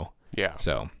this bow. Yeah.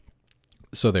 So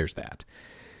there's that.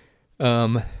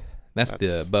 That's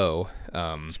the bow.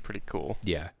 It's pretty cool.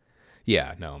 Yeah.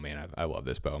 Yeah, no, man, I love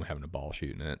this bow. I'm having a ball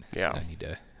shooting it. Yeah.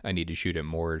 I need to shoot it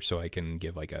more so I can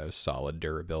give a solid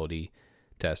durability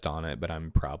test on it, but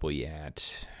I'm probably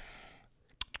at,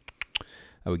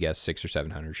 I would guess 600 or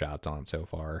 700 shots on it so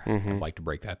far. Mm-hmm. I'd like to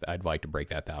break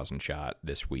that 1,000 shot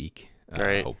this week.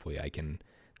 Right. Hopefully I can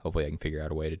figure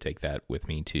out a way to take that with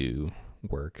me to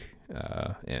work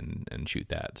and shoot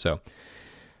that. So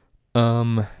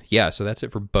yeah, so that's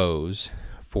it for bows.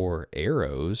 For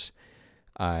arrows,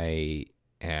 I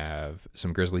have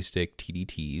some Grizzly Stick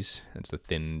TDTs. That's the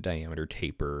thin diameter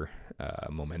taper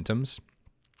momentums.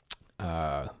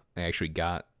 I actually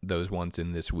got those ones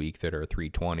in this week that are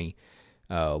 320.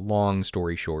 Long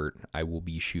story short, I will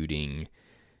be shooting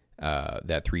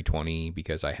that 320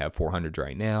 because I have 400s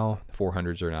right now. The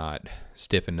 400s are not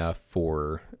stiff enough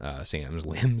for Sam's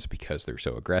limbs because they're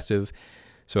so aggressive.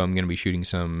 So I'm going to be shooting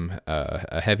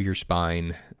a heavier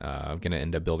spine. I'm going to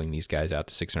end up building these guys out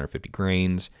to 650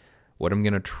 grains. What I'm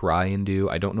going to try and do,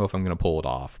 I don't know if I'm going to pull it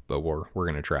off, but we're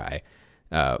going to try.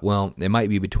 Well, it might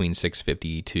be between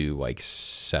 650 to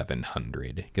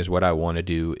 700 because what I want to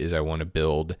do is I want to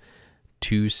build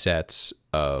 2 sets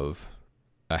of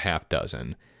a half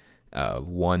dozen.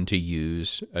 One to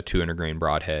use a 200 grain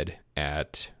broadhead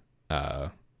at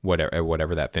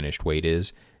whatever that finished weight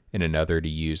is, and another to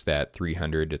use that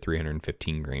 300 to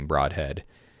 315 grain broadhead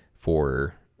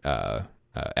for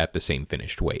at the same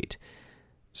finished weight.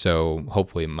 So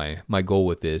hopefully my goal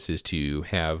with this is to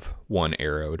have one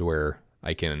arrow to where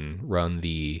I can run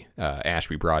the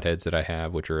Ashby broadheads that I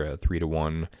have, which are a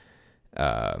 3-to-1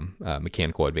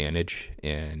 mechanical advantage,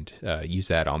 and use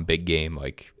that on big game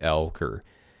like elk or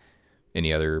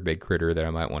any other big critter that I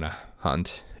might want to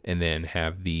hunt, and then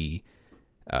have the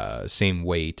same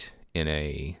weight in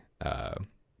a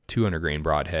 200 grain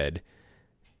broadhead,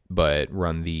 but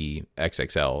run the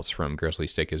XXLs from Grizzly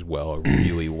Stick as well, a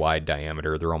really wide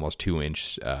diameter. They're almost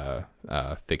 2-inch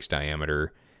fixed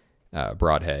diameter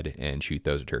broadhead, and shoot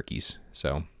those turkeys.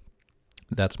 So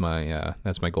that's my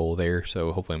goal there.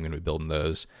 So hopefully I'm going to be building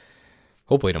those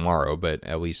hopefully tomorrow, but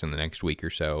at least in the next week or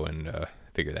so, and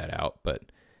figure that out. But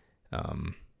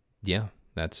yeah,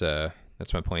 that's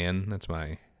my plan. That's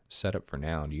my setup for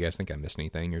now. Do you guys think I missed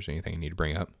anything, or is there anything I need to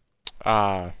bring up?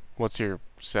 What's your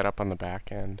setup on the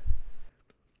back end?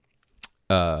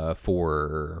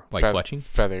 For fletching?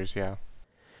 Feathers, yeah.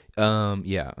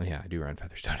 Yeah, I do run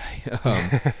feathers, don't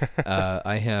I?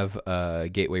 I have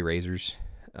Gateway razors.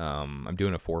 I'm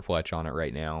doing a 4-fletch on it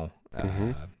right now.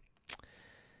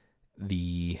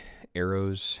 The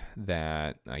arrows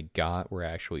that I got were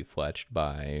actually fletched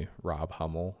by Rob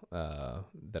Hummel,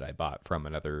 that I bought from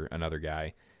another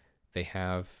guy. They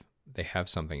have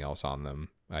something else on them.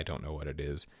 I don't know what it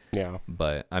is. Yeah.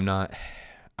 But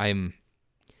I've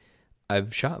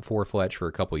shot 4-fletch for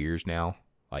a couple years now,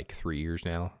 3 years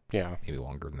now. Yeah. Maybe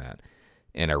longer than that.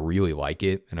 And I really like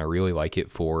it. And I really like it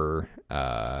for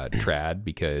trad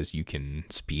because you can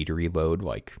speed reload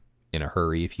in a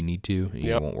hurry if you need to.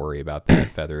 You won't worry about that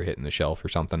feather hitting the shelf or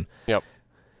something. Yep.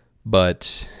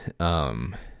 But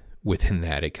within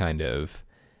that, it kind of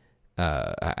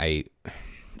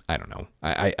I don't know.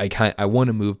 I want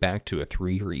to move back to a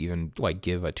 3 or even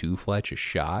give a 2-fletch a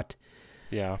shot.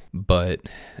 Yeah. But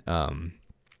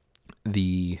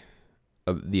the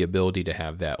ability to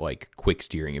have that quick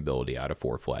steering ability out of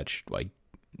 4-fletch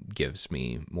gives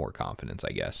me more confidence, I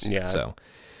guess. Yeah. So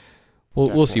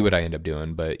we'll see what I end up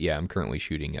doing, but yeah, I'm currently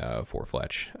shooting a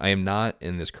 4-fletch. I am not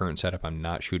in this current setup. I'm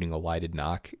not shooting a lighted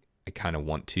knock. I kind of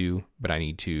want to, but I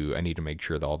need to make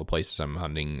sure that all the places I'm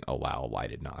hunting allow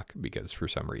lighted knock, because for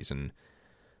some reason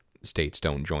states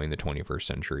don't join the 21st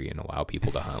century and allow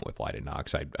people to hunt with lighted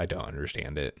nocks. I don't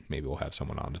understand it. Maybe we'll have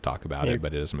someone on to talk about it,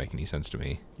 but it doesn't make any sense to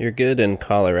me. You're good in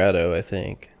Colorado, I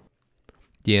think.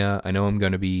 Yeah, I know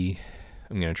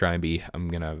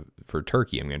for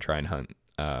turkey, I'm going to try and hunt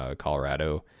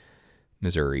Colorado,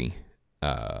 Missouri,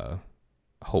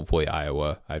 hopefully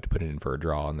Iowa. I have to put it in for a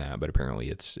draw on that, but apparently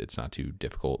it's not too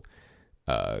difficult.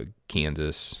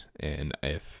 Kansas, and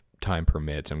if time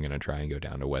permits, I'm going to try and go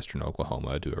down to western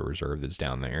Oklahoma to a reserve that's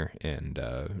down there and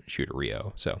shoot a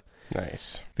Rio. So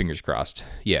nice. Fingers crossed.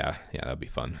 Yeah, that'd be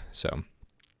fun. So,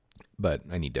 but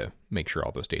I need to make sure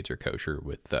all those states are kosher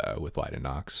with lighted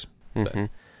nocks. Mm-hmm. But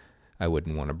I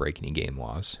wouldn't want to break any game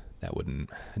laws. I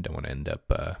don't want to end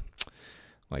up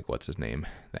like what's his name?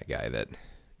 That guy that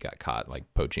got caught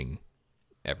like poaching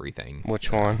everything.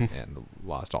 Which one? And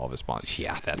lost all of his spawns.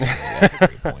 Yeah, that's a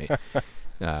great point.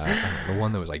 The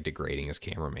one that was like degrading his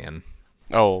cameraman.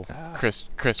 Oh, Chris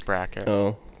Brackett.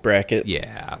 Oh, Brackett.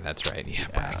 Yeah, that's right. Yeah,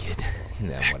 Brackett.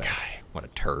 That guy. What a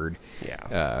turd.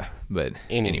 Yeah. But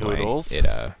Any anyway, hoodles?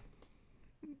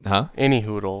 Any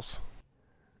hoodles?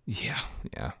 Yeah.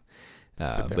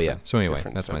 But yeah. So anyway,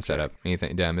 that's my setup.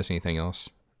 Did I miss anything else?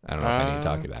 I don't know if I need to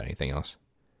talk about anything else.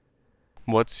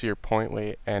 What's your point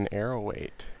weight and arrow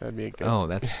weight? That'd be a good. Oh,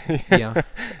 that's yeah.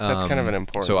 That's kind of an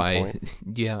important point.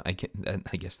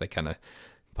 I guess that kind of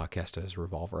podcast does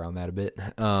revolve around that a bit.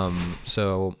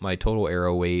 So my total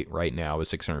arrow weight right now is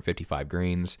 655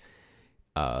 grains.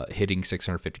 Hitting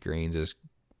 650 grains is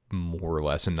more or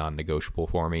less a non-negotiable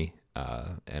for me,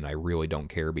 and I really don't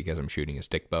care because I'm shooting a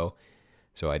stick bow.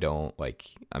 So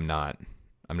I'm not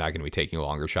going to be taking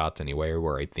longer shots anywhere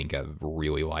where I think a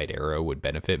really light arrow would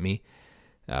benefit me.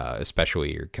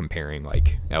 Especially you're comparing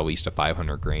like at least a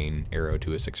 500 grain arrow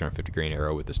to a 650 grain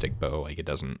arrow with a stick bow. Like it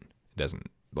doesn't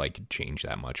like change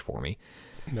that much for me.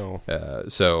 No.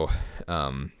 So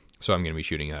I'm going to be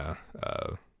shooting a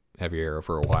heavy arrow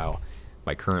for a while.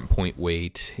 My current point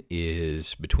weight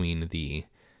is between the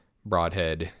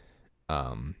broadhead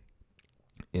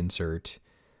insert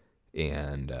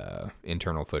and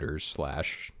internal footers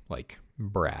 / like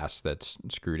brass that's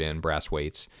screwed in, brass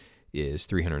weights, is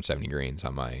 370 grains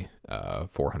on my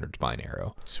 400 spine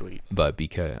arrow. Sweet. But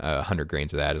because 100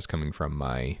 grains of that is coming from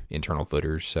my internal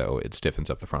footers, so it stiffens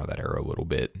up the front of that arrow a little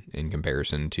bit in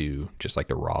comparison to just like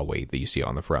the raw weight that you see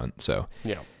on the front. So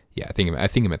yeah, I think I'm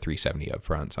at 370 up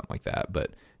front, something like that.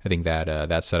 But I think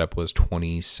that setup was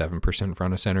 27%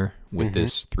 front of center. With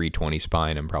this 320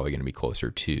 spine, I'm probably going to be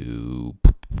closer to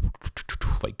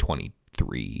like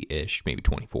 23-ish, maybe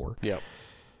 24. Yep.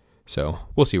 So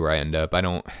we'll see where I end up.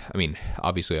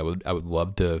 Obviously I would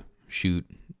love to shoot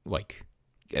like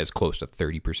as close to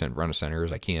 30% front of center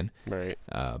as I can. Right.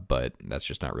 But that's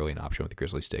just not really an option with the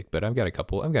Grizzly stick. But I've got a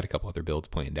couple other builds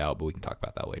planned out, but we can talk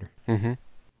about that later. Mm-hmm.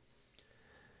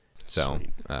 So,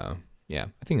 yeah,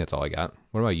 I think that's all I got.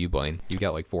 What about you, Blaine? You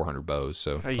got like 400 bows,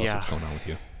 so tell us what's going on with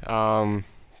you.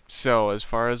 So as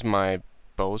far as my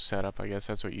bow setup, I guess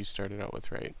that's what you started out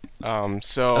with, right? Yeah.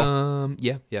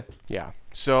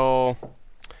 So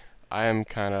I am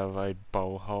kind of a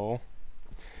boho.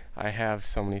 I have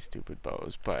so many stupid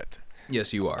bows, but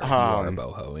yes, you are. You are a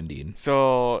boho, indeed.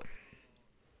 So,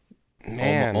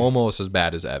 man, almost as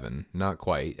bad as Evan. Not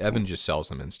quite. Evan just sells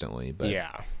them instantly, but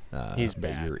yeah, he's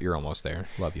bad. You're almost there.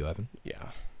 Love you, Evan.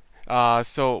 Yeah.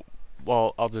 So,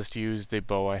 I'll just use the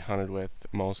bow I hunted with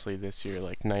mostly this year.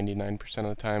 Like 99% of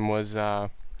the time was a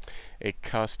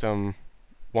custom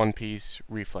one-piece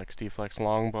reflex deflex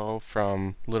longbow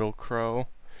from Little Crow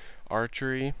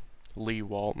Archery. Lee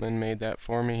Waltman made that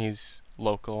for me. He's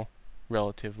local,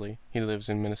 relatively. He lives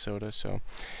in Minnesota, so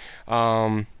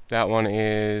that one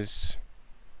is,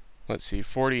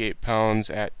 48 pounds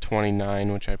at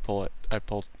 29, which I pull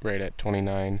right at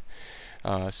 29.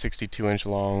 62-inch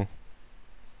long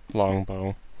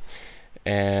bow,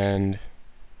 and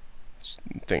this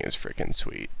thing is freaking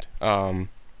sweet.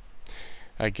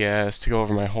 I guess to go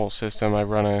over my whole system, I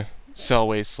run a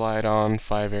Selway slide-on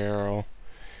 5-arrow,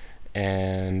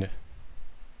 and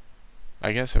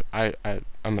I guess I'm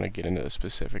gonna get into the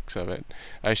specifics of it.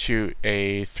 I shoot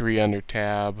a 3-under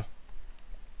tab.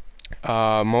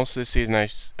 Most of the season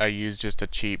I use just a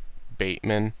cheap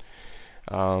Bateman.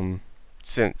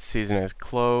 Since season has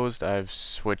closed, I've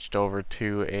switched over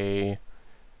to a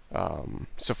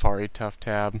Safari Tough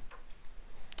tab.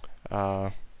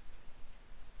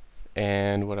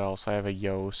 And what else? I have a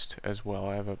Yoast as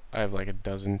well. I have like a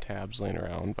dozen tabs laying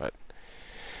around, but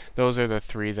those are the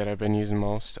 3 that I've been using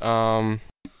most.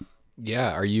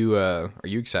 Yeah, are you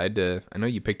excited to? I know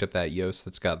you picked up that Yoast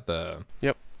that's got the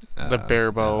the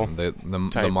bare bow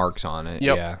the marks on it.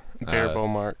 Yep. Yeah, bare bow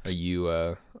marks. Are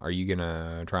you are you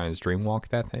gonna try and stream walk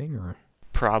that thing, or?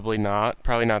 Probably not.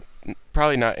 Probably not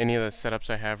any of the setups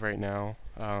I have right now.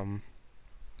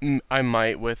 I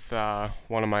might with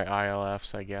one of my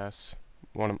ILFs, I guess.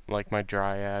 Like my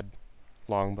Dryad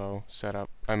longbow setup.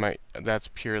 I might. That's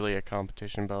purely a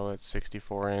competition bow. It's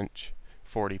 64-inch,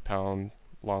 40-pound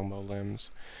longbow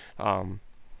limbs.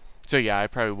 So yeah, I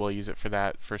probably will use it for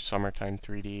that for summertime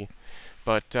 3D.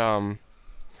 But other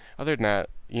than that,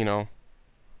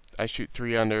 I shoot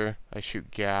 3-under. I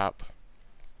shoot gap.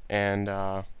 And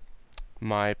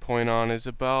my point on is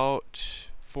about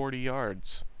 40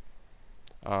 yards.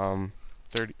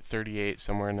 38,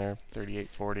 somewhere in there, 38,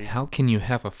 40. How can you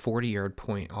have a 40-yard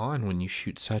point on when you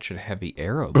shoot such a heavy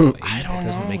arrow blade? I don't know. That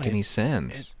doesn't make any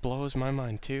sense. It blows my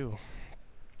mind, too.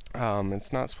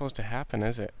 It's not supposed to happen,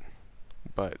 is it?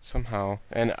 But somehow.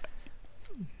 And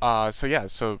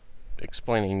so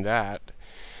explaining that,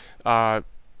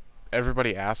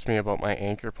 everybody asked me about my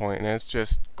anchor point, and it's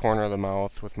just corner of the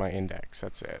mouth with my index.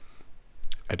 That's it.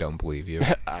 I don't believe you.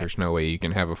 There's no way you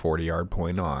can have a 40-yard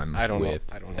point on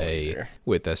with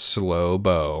a slow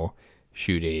bow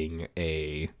shooting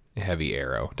a heavy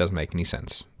arrow. It doesn't make any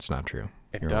sense. It's not true.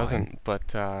 It doesn't,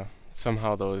 but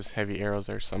somehow those heavy arrows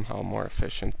are somehow more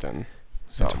efficient than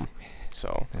some. So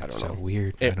I don't know. That's so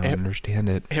weird. I don't understand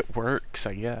it. It works,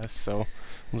 I guess. So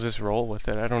we'll just roll with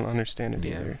it. I don't understand it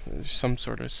either. There's some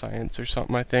sort of science or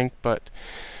something, I think, but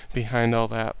behind all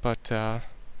that. But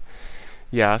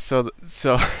yeah. So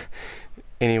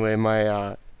anyway,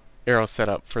 my arrow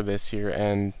setup for this year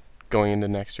and going into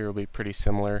next year will be pretty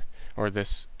similar, or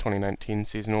this 2019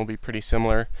 season will be pretty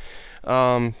similar.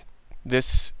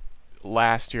 This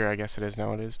last year, I guess it is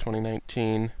now. It is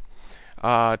 2019.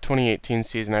 2018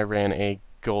 season, I ran a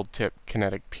gold tip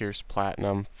kinetic Pierce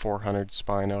Platinum 400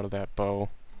 spine out of that bow.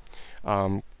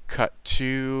 Cut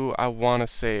to, I want to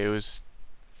say it was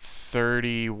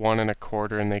 31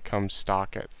 1/4, and they come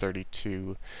stock at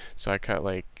 32. So I cut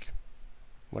like,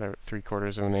 whatever,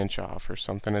 3/4 of an inch off or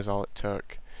something is all it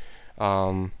took.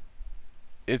 It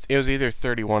was either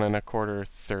 31 1/4 or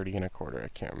 30 1/4, I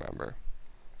can't remember.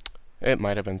 It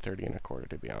might have been 30 1/4,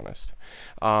 to be honest.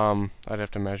 I'd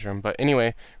have to measure them. But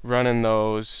anyway, running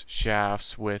those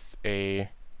shafts with a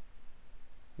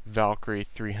Valkyrie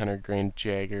 300 grain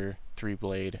Jagger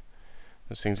 3-blade.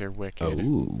 Those things are wicked.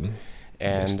 Oh,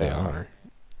 and yes, they are.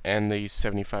 And the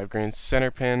 75 grain center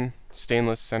pin,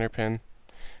 stainless center pin.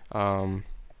 I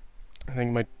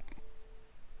think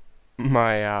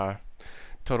my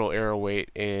total arrow weight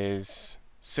is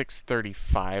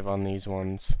 635 on these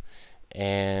ones.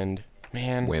 And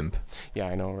man, wimp. Yeah,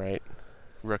 I know, right?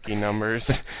 Rookie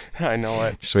numbers. I know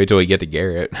it. Just wait till we get to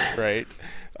Garrett. Right.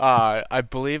 I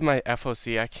believe my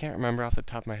FOC, I can't remember off the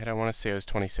top of my head. I want to say it was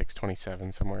 26,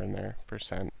 27, somewhere in there,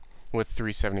 percent, with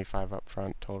 375 up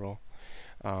front total.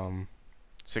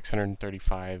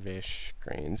 635-ish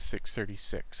grains,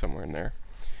 636, somewhere in there.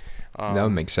 That would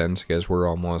make sense because we're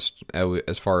almost,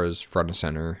 as far as front and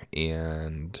center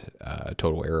and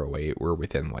total arrow weight, we're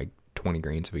within like 20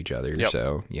 grains of each other. Yep.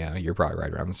 So yeah, you're probably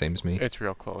right around the same as me. It's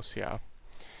real close, yeah.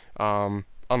 On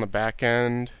the back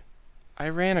end, I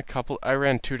ran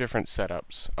 2 different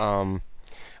setups.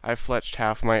 I fletched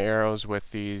half my arrows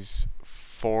with these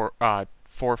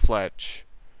 4-fletch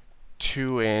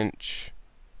 2-inch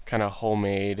kind of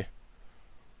homemade,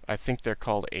 I think they're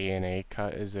called A&A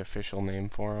cut is the official name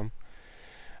for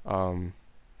them.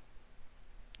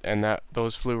 And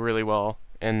those flew really well.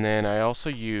 And then I also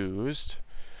used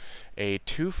a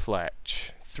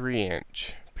 2-fletch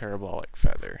 3-inch parabolic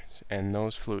feather, and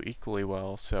those flew equally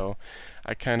well. So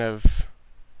I think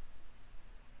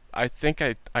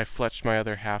I fletched my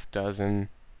other half dozen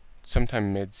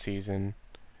sometime mid-season,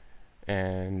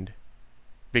 and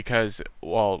because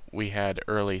we had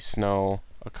early snow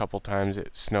a couple times,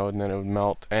 it snowed and then it would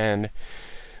melt, and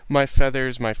my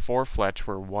feathers, my 4-fletch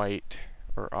were white,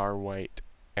 or are white,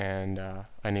 and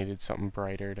I needed something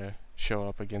brighter to show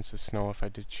up against the snow if I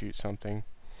did shoot something.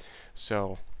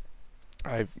 So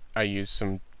I used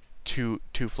some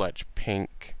 2-fletch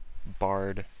pink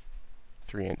barred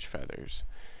 3-inch feathers.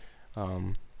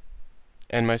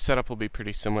 And my setup will be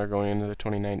pretty similar going into the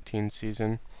 2019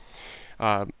 season.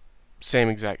 Same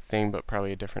exact thing, but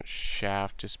probably a different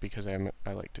shaft, just because I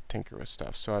like to tinker with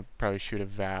stuff. So I'd probably shoot a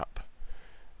VAP,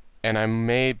 and I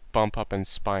may bump up in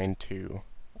spine too,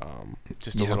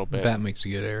 just a little bit. VAP makes a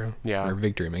good arrow. Yeah, or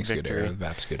Victory makes a good arrow.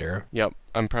 VAP's a good arrow. Yep,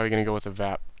 I'm probably gonna go with the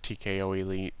VAP TKO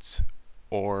Elites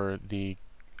or the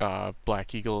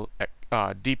Black Eagle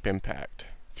Deep Impact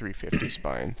 350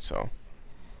 spine. So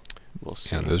we'll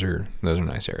see. Yeah, those are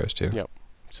nice arrows too. Yep.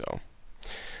 So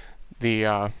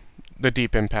the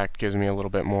Deep Impact gives me a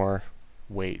little bit more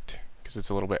weight because it's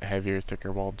a little bit heavier,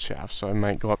 thicker walled shaft. So I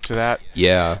might go up to that.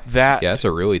 Yeah, it's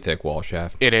a really thick wall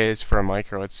shaft. It is for a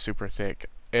micro. It's super thick.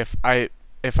 If I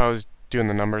was doing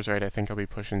the numbers right, I think I'll be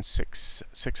pushing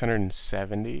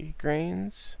 670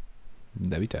 grains.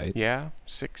 That'd be tight. Yeah,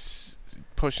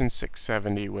 pushing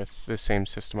 670 with the same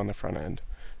system on the front end.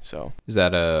 So is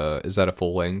that a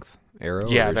full length arrow?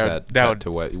 Yeah, or is that would,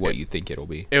 to what you think it'll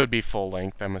be. It would be full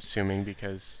length, I'm assuming,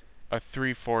 because a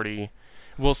 340.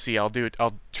 We'll see. I'll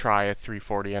try a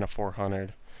 340 and a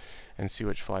 400, and see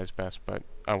which flies best. But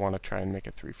I want to try and make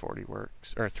a 340 work,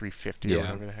 or a 350 or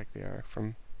whatever the heck they are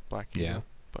from Black Eagle. Yeah.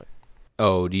 But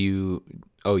you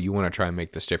want to try and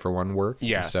make the stiffer one work?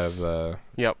 Yes. Instead of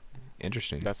Yep.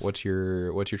 Interesting. What's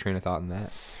your train of thought in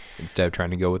that? Instead of trying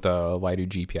to go with a lighter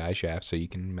GPI shaft so you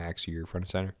can max your front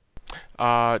and center?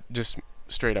 Just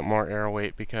straight up more arrow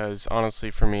weight, because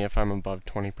honestly for me, if I'm above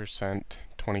 20%,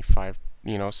 25,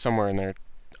 somewhere in there,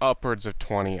 upwards of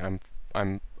 20,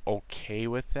 I'm okay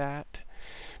with that,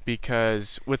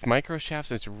 because with micro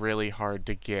shafts it's really hard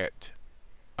to get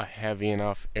a heavy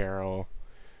enough arrow.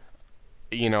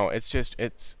 It's just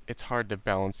it's hard to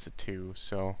balance the two.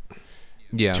 So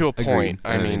yeah, to a point.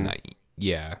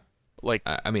 Yeah. Like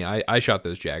I shot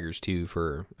those Jaggers too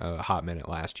for a hot minute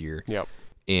last year. Yep.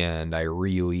 And I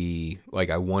really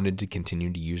I wanted to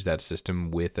continue to use that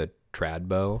system with a trad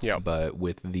bow. Yep. But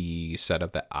with the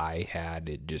setup that I had,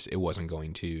 it wasn't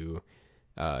going to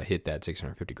hit that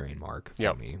 650 grain mark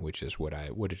for me, which is what I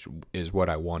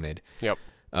wanted. Yep.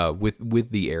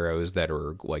 With the arrows that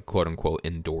are quote unquote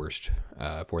endorsed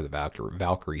for the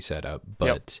Valkyrie setup,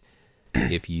 but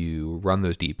if you run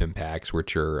those deep impacts,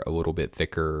 which are a little bit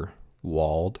thicker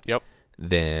walled,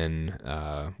 then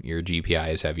your GPI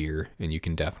is heavier, and you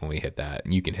can definitely hit that.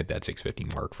 You can hit that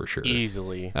 650 mark for sure,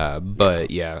 easily.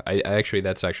 But I actually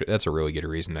that's a really good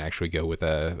reason to actually go with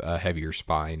a heavier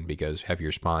spine, because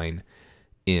heavier spine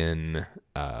in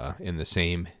the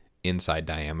same inside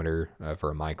diameter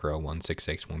for a micro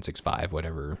 166, 165,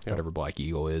 whatever Black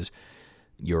Eagle is,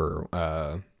 your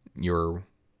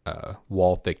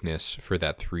wall thickness for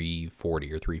that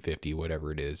 340 or 350,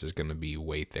 whatever it is going to be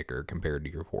way thicker compared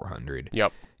to your 400.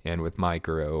 Yep. And with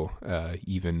micro,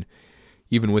 even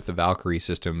with the Valkyrie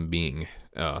system being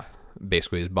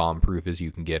basically as bomb-proof as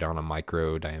you can get on a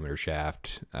micro diameter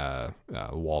shaft,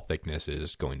 wall thickness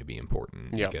is going to be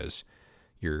important, because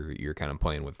you're kind of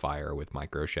playing with fire with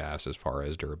micro shafts as far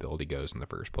as durability goes in the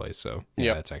first place. So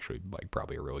that's actually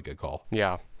probably a really good call.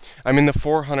 Yeah. I mean, the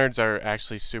 400s are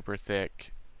actually super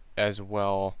thick as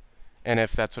well, and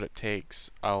if that's what it takes,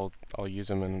 I'll use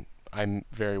them, and I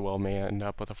very well may end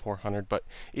up with a 400. But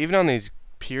even on these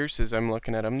Pierces, I'm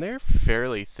looking at them, they're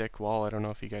fairly thick wall. I don't know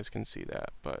if you guys can see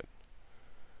that, but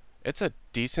it's a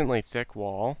decently thick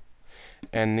wall.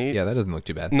 And that doesn't look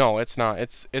too bad. No, it's not.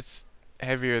 It's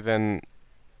heavier than,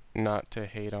 not to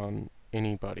hate on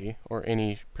anybody or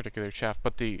any particular shaft,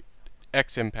 but the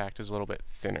X impact is a little bit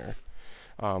thinner,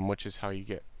 which is how you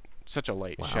get such a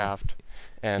light shaft.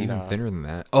 And even thinner than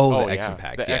that. The X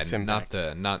impact. The X impact.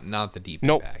 Not the deep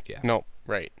nope. impact. Yeah. Nope.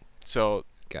 Right. So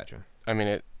gotcha. I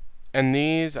mean and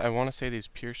these, I want to say these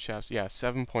Pierce shafts,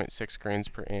 7.6 grains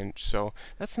per inch. So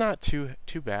that's not too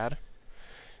bad.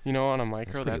 On a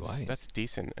micro, that's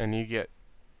decent, and you get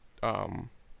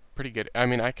pretty good. I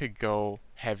mean, I could go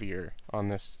heavier on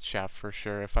this shaft for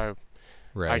sure. If I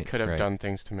could have done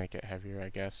things to make it heavier, I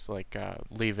guess,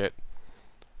 leave it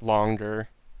longer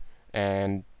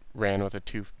and ran with a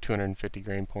 250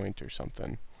 grain point or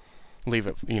something. Leave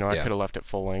it, I could have left it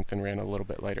full length and ran a little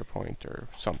bit lighter point or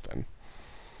something.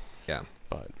 Yeah.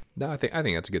 But no, I think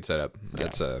that's a good setup.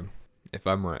 That's if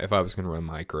I was going to run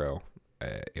micro,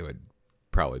 it would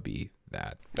probably be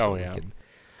that. Oh yeah.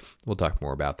 We'll talk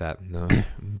more about that in the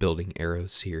Building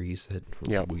Arrows series that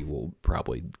we will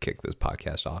probably kick this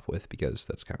podcast off with, because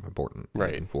that's kind of important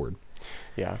moving forward.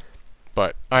 Yeah.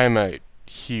 But I am a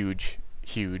huge,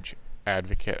 huge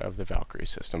advocate of the Valkyrie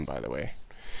system, by the way.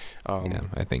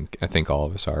 I think all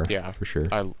of us are. Yeah, for sure.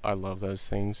 I love those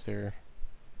things. They're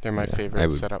my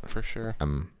favorite setup for sure.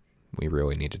 We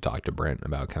really need to talk to Brent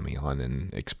about coming on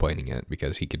and explaining it,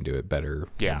 because he can do it better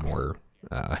and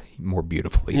more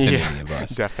beautifully than any of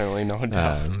us. Definitely, no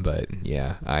doubt. But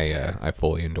I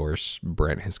fully endorse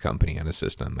Brent, his company, and his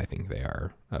system. I think they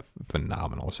are a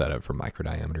phenomenal setup for micro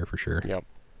diameter for sure.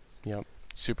 Yep.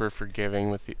 Super forgiving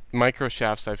with the micro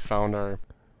shafts. I've found are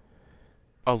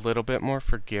a little bit more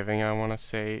forgiving, I want to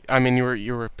say. I mean,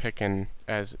 you were picking,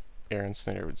 as Aaron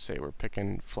Snyder would say, we're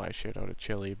picking fly shit out of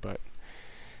chili, but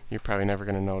you're probably never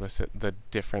going to notice the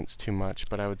difference too much.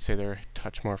 But I would say they're a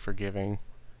touch more forgiving,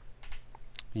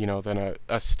 than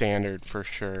a standard for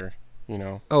sure. you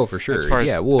know. Oh, for sure. As far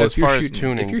as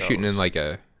tuning if you're goes. shooting in like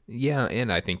a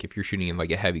and I think if you're shooting in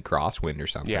like a heavy crosswind or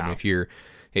something, if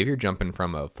you're jumping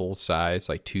from a full size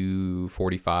like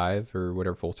 245 or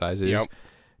whatever full size is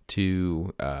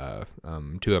to a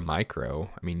micro,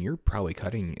 I mean, you're probably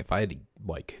cutting, if I had to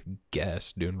like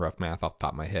guess, doing rough math off the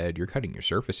top of my head, you're cutting your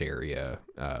surface area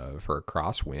for a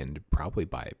crosswind probably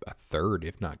by a third,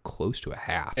 if not close to a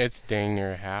half. It's dang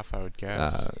near a half, I would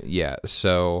guess.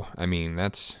 So I mean,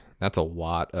 that's a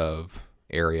lot of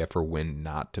area for wind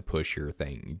not to push your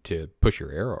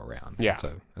arrow around. That's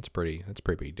a pretty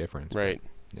big difference. Right.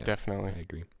 Definitely. I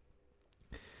agree.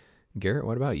 Garrett,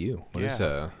 what about you? What does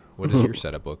your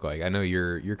setup look like? I know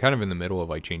you're kind of in the middle of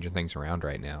like changing things around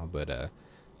right now, but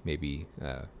maybe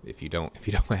if you don't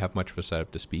have much of a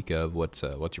setup to speak of, what's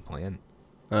your plan?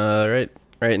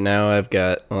 Right now I've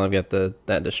got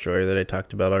that destroyer that I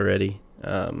talked about already.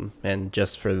 And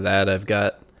just for that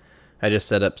I just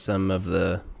set up some of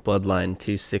the Bloodline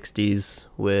 260s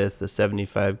with a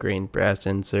 75 grain brass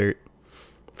insert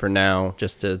for now,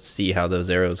 just to see how those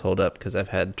arrows hold up, because I've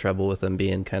had trouble with them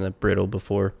being kind of brittle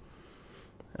before.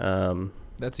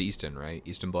 That's Easton, right?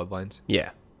 Easton Bloodlines? Yeah.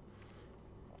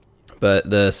 But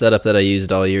the setup that I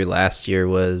used all year last year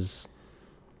was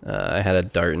I had a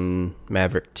Darton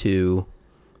Maverick 2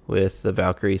 with the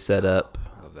Valkyrie setup.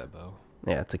 Love that bow.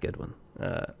 Yeah, it's a good one.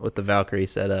 With the Valkyrie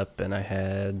setup, and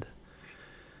I've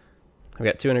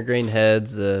got 200 grain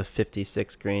heads, the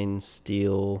 56 grain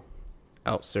steel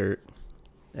outsert,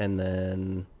 and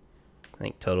then I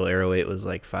think total arrow weight was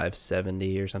like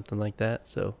 570 or something like that.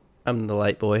 So I'm the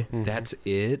light boy. That's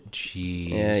it?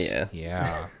 Jeez.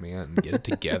 Yeah, man. Get it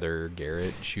together,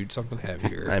 Garrett. Shoot something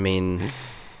heavier. I mean,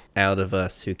 out of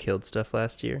us who killed stuff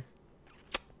last year,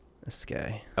 this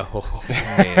guy. Oh,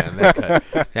 man.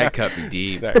 That cut me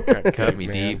deep. That cut me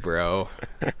deep, bro.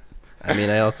 I mean,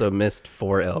 I also missed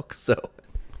 4 elk, so.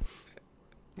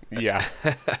 Yeah.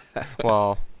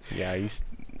 Well, yeah,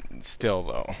 still,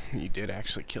 though, you did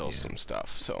actually kill some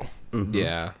stuff, so. Mm-hmm.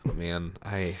 Yeah, man.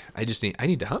 I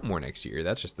need to hunt more next year.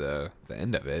 That's just the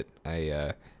end of it.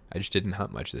 I just didn't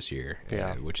hunt much this year,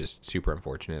 which is super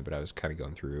unfortunate, but I was kind of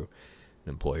going through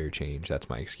an employer change. That's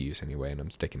my excuse anyway, and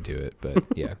I'm sticking to it. But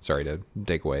yeah, sorry to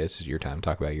take away. This is your time.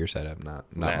 Talk about your setup, not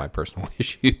my personal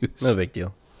issues. No big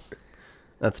deal.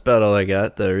 That's about all I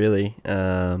got, though, really.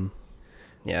 I'm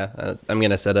going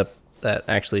to set up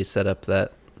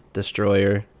that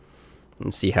destroyer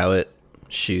and see how it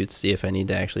shoots, see if I need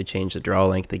to actually change the draw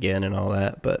length again and all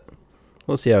that, but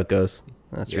we'll see how it goes.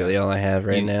 That's really all I have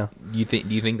right now. Do you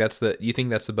think that's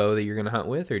the bow that you're going to hunt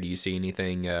with, or do you see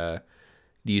anything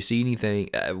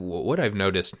what I've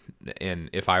noticed, and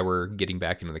if I were getting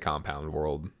back into the compound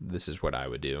world, this is what I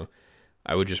would do.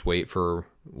 I would just wait for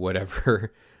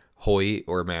whatever Hoyt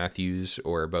or Matthews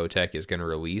or Bowtech is going to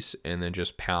release, and then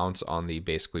just pounce on the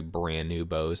basically brand new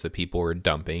bows that people are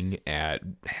dumping at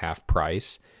half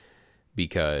price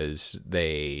because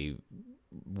they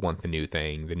want the new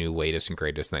thing, the new latest and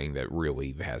greatest thing that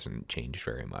really hasn't changed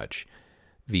very much.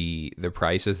 The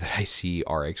prices that I see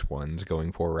RX1s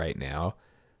going for right now,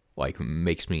 like,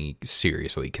 makes me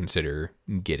seriously consider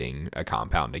getting a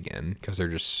compound again because they're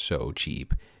just so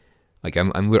cheap. Like,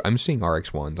 I'm seeing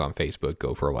RX1s on Facebook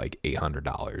go for like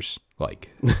 $800,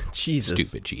 like Jesus,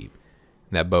 stupid cheap.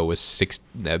 And that bow was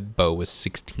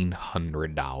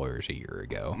 $1,600 a year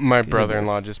ago. My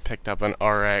brother-in-law just picked up an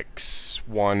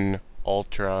RX1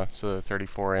 Ultra, so the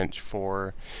 34-inch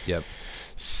for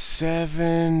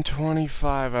 $725,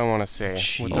 I want to say,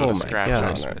 without a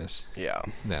scratch on it. Yeah,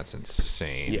 that's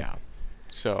insane. Yeah,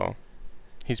 so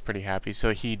he's pretty happy.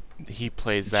 So he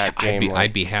plays that game.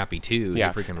 I'd be happy too.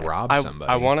 Yeah, to freaking rob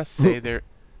somebody. I want to say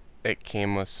it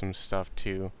came with some stuff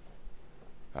too.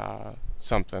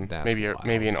 Something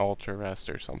maybe an Ultra vest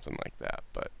or something like that.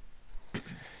 But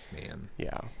man,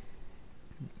 yeah,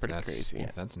 pretty crazy.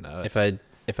 Yeah, that's nuts.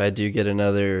 If I do get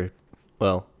another,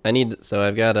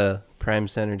 I've got a Prime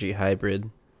Synergy Hybrid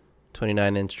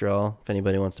 29-inch draw. If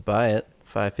anybody wants to buy it,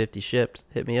 $550 shipped.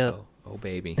 Hit me up. Oh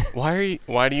baby. Why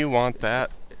do you want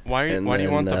that? Why do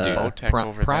you want the Bowtech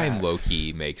over Prime that?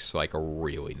 low-key makes like a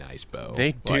really nice bow.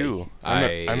 They do.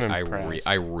 Like, I'm impressed.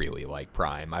 I really like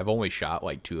Prime. I've only shot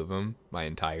like 2 of them my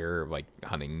entire like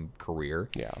hunting career.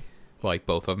 Yeah. Like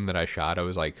both of them that I shot, I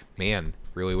was like, man,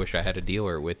 really wish I had a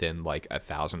dealer within like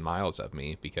 1,000 miles of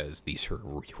me because these are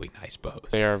really nice bows.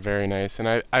 They are very nice, and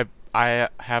I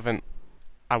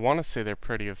want to say they're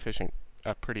pretty efficient.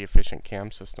 A pretty efficient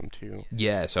cam system too.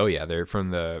 Yes, oh yeah, they're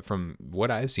from what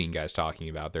I've seen guys talking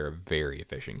about, they're a very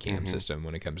efficient cam system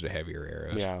when it comes to heavier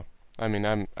arrows. Yeah, I mean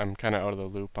I'm kind of out of the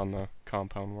loop on the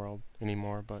compound world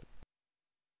anymore, but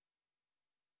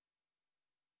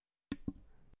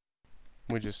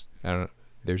We just. I don't.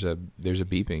 There's a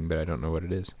beeping, but I don't know what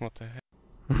it is. What the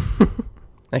heck?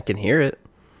 I can hear it.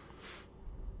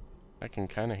 I can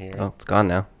kind of hear it. Oh, it's gone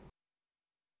now.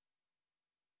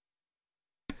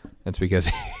 That's because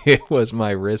it was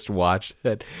my wristwatch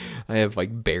that I have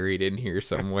like buried in here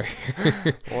somewhere.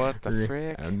 What the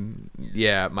frick?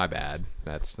 Yeah, my bad.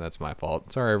 That's my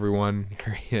fault. Sorry, everyone.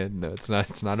 No, it's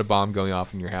not a bomb going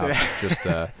off in your house. It's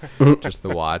just the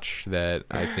watch that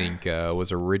I think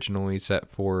was originally set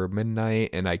for midnight,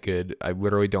 and I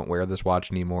literally don't wear this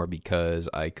watch anymore because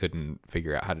I couldn't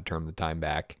figure out how to turn the time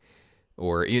back.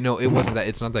 Or it wasn't that.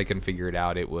 It's not that I couldn't figure it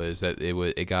out. It was that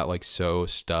it got like so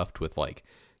stuffed with like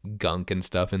gunk and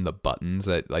stuff in the buttons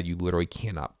that like you literally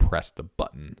cannot press the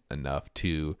button enough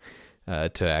to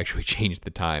actually change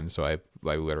the time. So I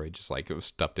literally just like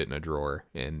stuffed it in a drawer,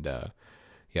 and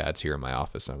yeah, it's here in my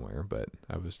office somewhere. But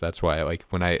that's why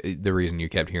the reason you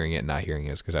kept hearing it and not hearing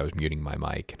it is because I was muting my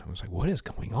mic, and I was like, what is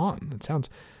going on? It sounds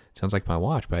like my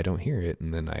watch, but I don't hear it.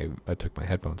 And then I took my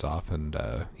headphones off, and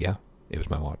yeah, it was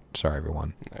my watch. Sorry,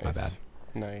 everyone. Nice. My bad.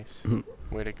 Nice.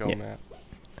 Way to go, Matt.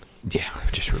 Yeah,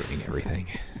 just ruining everything.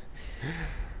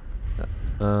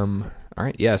 All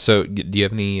right, yeah. So, do you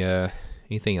have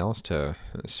anything else to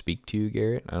speak to,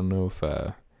 Garrett? I don't know if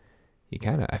I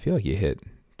feel like you hit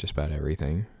just about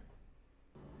everything.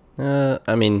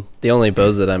 I mean, the only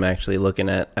bows that I'm actually looking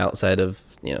at outside of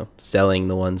selling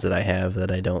the ones that I have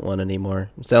that I don't want anymore.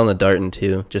 I'm selling the Darton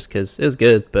too, just because it was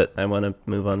good, but I want to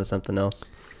move on to something else.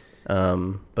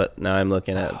 But now I'm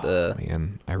looking at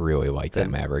man, I really like that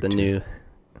Maverick. The too. new.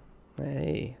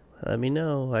 Hey, let me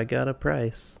know. I got a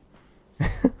price.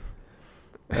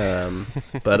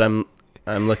 But I'm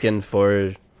looking at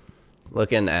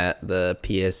the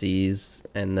PSEs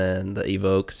and then the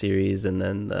Evoque series, and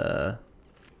then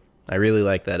I really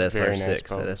like that SR6. Nice,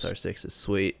 that SR6 is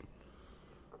sweet.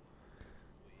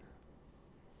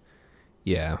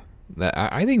 Yeah,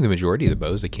 I think the majority of the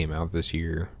bows that came out this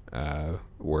year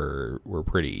were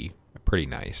pretty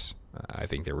nice. I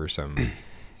think there were some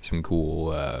cool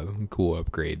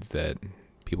upgrades that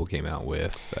people came out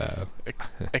with.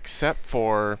 Except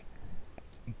for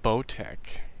Bowtech.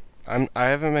 I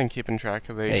haven't been keeping track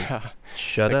of the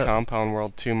Compound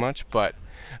World too much, but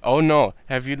oh no,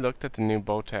 have you looked at the new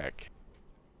Bowtech?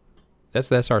 That's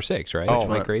the SR6, right? Oh,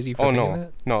 am I crazy for thinking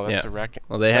that? No, that's the Reckoning.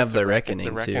 Well, they have the Reckoning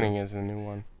too. The Reckoning is a new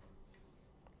one.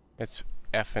 It's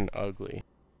effing ugly.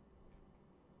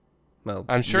 Well,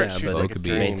 I'm sure it shoots like a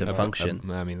dream. Made to function.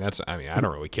 I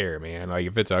don't really care, man. Like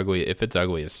if it's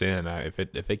ugly as sin. If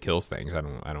it kills things, I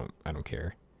don't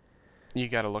care. You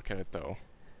got to look at it though.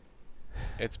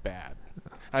 It's bad.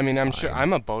 I mean, I'm sure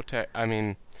I'm a Bowtech. I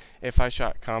mean, if I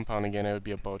shot Compound again, it would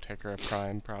be a Bowtech or a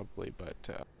Prime probably, but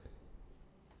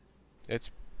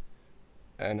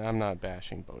and I'm not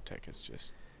bashing Bowtech. It's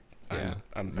just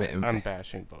I'm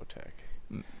bashing Bowtech.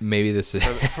 Maybe this is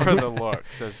for the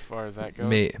looks as far as that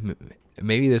goes.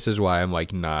 Maybe this is why I'm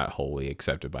like not wholly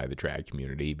accepted by the trad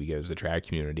community, because the trad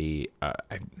community,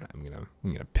 I'm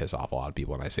gonna piss off a lot of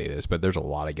people when I say this, but there's a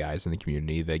lot of guys in the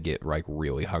community that get like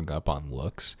really hung up on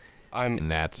looks.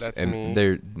 That's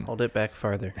me. Hold it back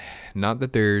farther. Not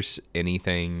that there's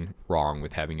anything wrong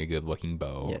with having a good looking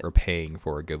bow or paying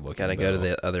for a good looking bow. Gotta go to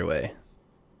the other way.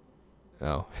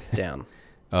 Oh. Down.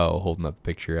 Oh, holding up a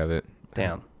picture of it.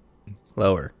 Down.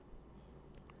 Lower.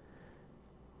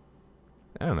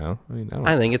 I don't know.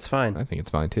 I think it's fine. I think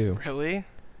it's fine too. Really?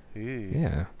 Ew.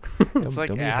 Yeah. It's like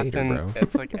Athens.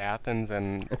 It's like Athens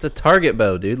and. It's a target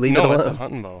bow, dude. Leave it alone. No, it's a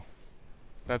hunting bow.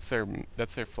 That's their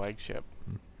flagship.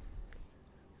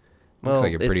 Looks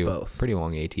like a pretty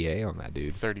long ATA on that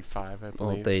dude. 35, I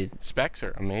believe. Specs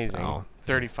are amazing. Oh,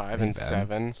 35 and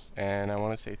 7, and I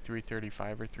want to say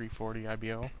 335 or 340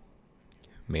 IBO.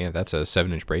 Man, that's a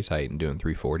 7-inch brace height and doing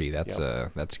 340.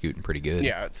 That's scooting pretty good.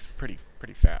 Yeah, it's pretty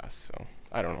fast. So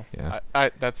I don't know. Yeah,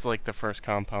 I that's like the first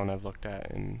Compound I've looked at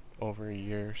in over a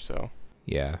year. So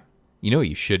yeah, you know what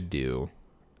you should do,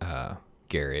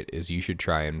 Garrett, is you should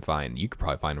try and find. You could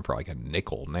probably find them for like a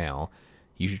nickel now.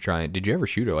 You should try and. Did you ever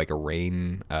shoot like a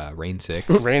Rain 6?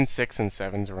 Rain 6 and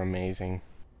 7s are amazing.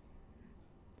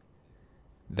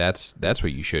 That's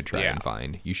what you should try and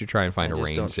find. You should try and find a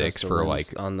Rain 6 for like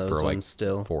on those ones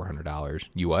still $400.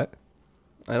 You what?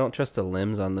 I don't trust the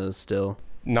limbs on those still.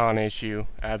 Non-issue,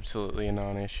 absolutely a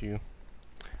non-issue.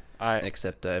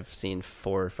 Except I've seen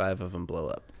 4 or 5 of them blow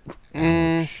up.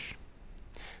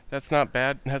 That's not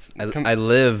bad. I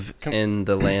live in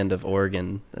the land of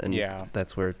Oregon, and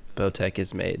that's where Bowtech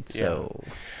is made. So,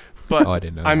 but I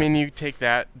didn't know. I mean, you take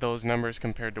those numbers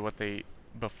compared to what they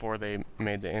before they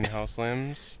made the in-house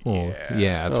limbs. Well,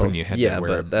 yeah, that's when you had to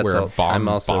wear a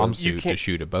bomb suit to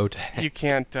shoot a bow tag. You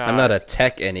can't. I'm not a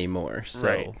tech anymore,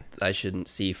 so I shouldn't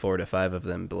see 4 to 5 of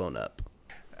them blown up.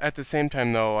 At the same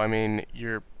time, though, I mean,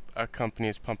 a company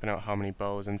is pumping out how many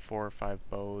bows, and 4 or 5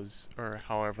 bows, or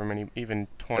however many, even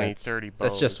 20, 30 bows.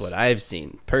 That's just what I've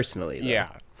seen personally, though. Yeah.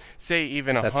 Say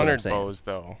even 100 bows,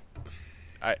 though.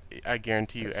 I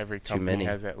guarantee you every company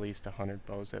has at least 100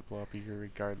 bows that blow up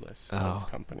regardless of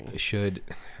company. Should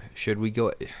we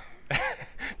go...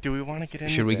 Do we want to get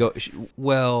into Should we go...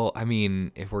 well, I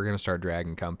mean, if we're going to start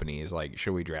dragging companies, like,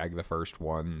 should we drag the first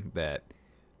one that...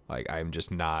 Like, I'm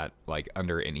just not, like,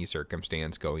 under any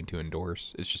circumstance going to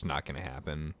endorse. It's just not going to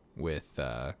happen with,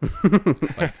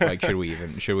 like,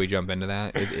 should we jump into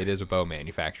that? It is a bow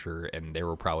manufacturer, and there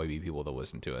will probably be people that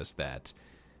listen to us that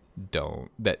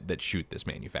that shoot this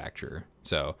manufacturer.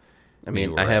 So, I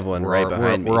mean, I have one right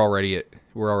behind me. We're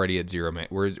already at zero.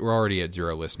 We're already at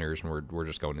 0 listeners, and we're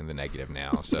just going in the negative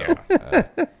now. So,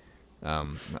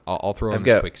 I'll throw in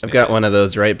this quick snippet. I've got one of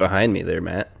those right behind me there,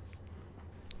 Matt.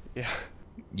 Yeah.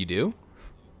 You do?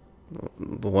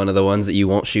 One of the ones that you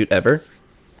won't shoot ever?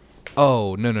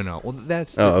 Oh, no. Well,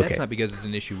 that's not because it's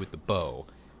an issue with the bow.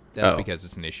 That's because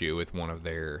it's an issue with one of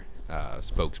their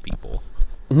spokespeople.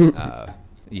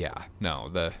 Yeah,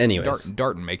 no. Anyways.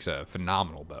 Darton makes a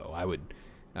phenomenal bow. I would,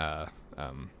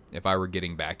 if I were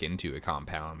getting back into a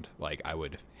compound, like, I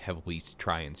would heavily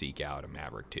try and seek out a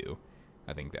Maverick 2.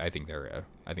 I think they're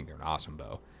an awesome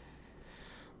bow.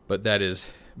 But I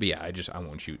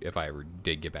won't shoot. If I ever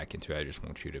did get back into it, I just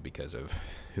won't shoot it because of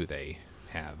who they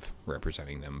have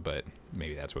representing them. But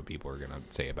maybe that's what people are going to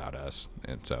say about us.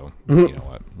 And so, you know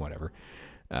what, whatever.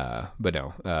 But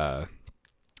no,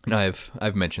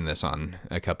 I've mentioned this on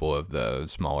a couple of the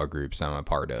smaller groups I'm a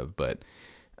part of, but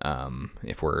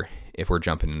if we're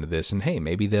jumping into this, and hey,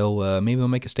 maybe they'll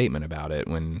make a statement about it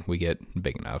when we get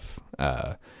big enough.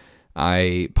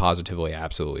 I positively,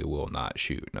 absolutely will not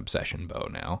shoot an Obsession bow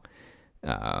now.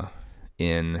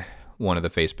 In one of the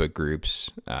Facebook groups,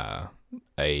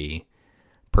 a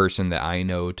person that I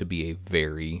know to be a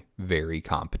very, very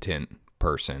competent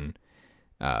person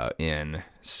in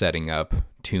setting up,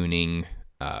 tuning,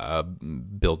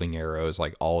 building arrows,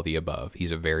 like all the above.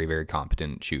 He's a very, very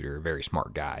competent shooter, very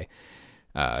smart guy.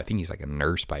 I think he's like a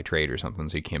nurse by trade or something,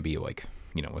 so he can't be like,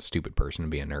 a stupid person to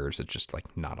be a nurse. It's just like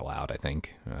not allowed, I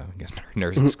think. I guess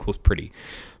nursing school's pretty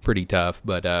tough,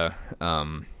 but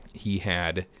he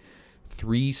had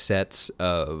 3 sets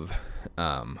of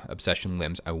Obsession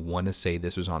limbs. I want to say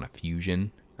this was on a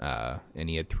Fusion, and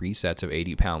he had 3 sets of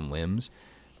 80-pound limbs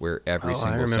where every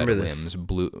single set of limbs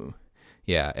blew.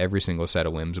 Yeah, every single set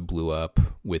of limbs blew up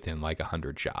within like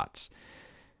 100 shots.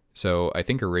 So I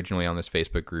think originally on this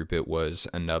Facebook group, it was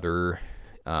another,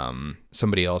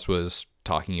 somebody else was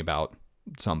talking about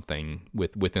something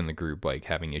within the group, like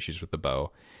having issues with the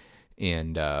bow.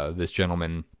 And this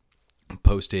gentleman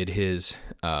posted his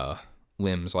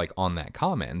limbs like on that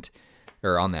comment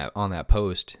or on that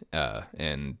post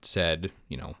and said,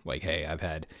 like,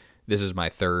 hey, this is my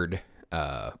 3rd.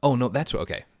 Oh, no, that's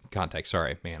okay. Context.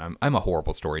 Sorry, man. I'm a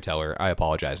horrible storyteller. I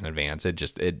apologize in advance.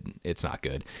 It's not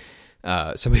good.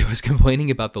 Somebody was complaining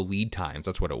about the lead times.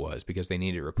 That's what it was, because they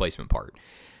needed a replacement part.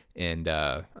 And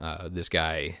this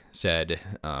guy said,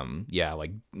 yeah,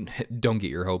 like, don't get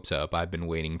your hopes up. I've been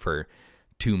waiting for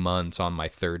 2 months on my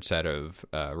 3rd set of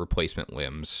replacement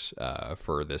limbs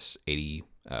for this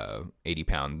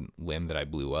 80-pound limb that I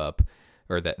blew up,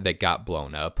 or that got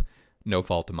blown up. No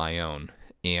fault of my own.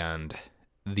 And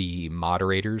the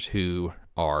moderators, who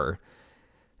are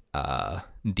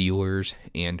dealers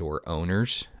and or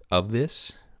owners of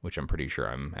this, which I'm pretty sure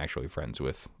I'm actually friends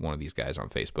with one of these guys on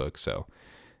Facebook. So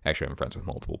actually I'm friends with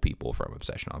multiple people from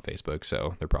Obsession on Facebook,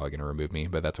 so they're probably going to remove me,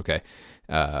 but that's okay.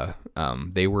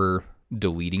 They were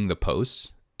deleting the posts,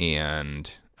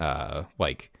 and they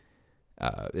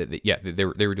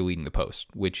were deleting the post,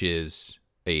 which is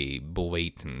a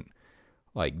blatant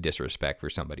like disrespect for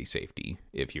somebody's safety,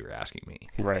 if you're asking me.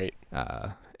 Right.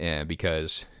 And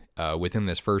because within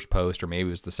this first post, or maybe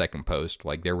it was the second post,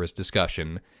 like there was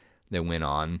discussion that went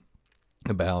on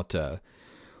about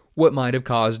what might have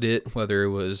caused it, whether it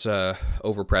was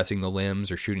overpressing the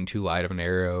limbs or shooting too light of an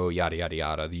arrow, yada yada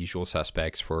yada, the usual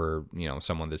suspects for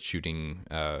someone that's shooting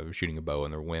a bow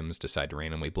and their limbs decide to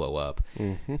randomly blow up.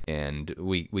 Mm-hmm. And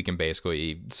we can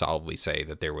basically solidly say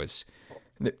that there was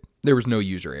no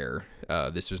user error.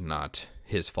 This was not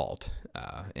his fault,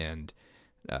 and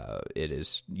it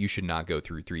is. You should not go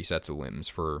through 3 sets of limbs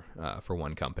for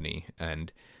one company.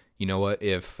 And you know what?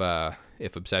 If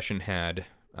Obsession had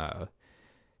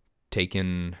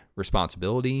taken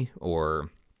responsibility or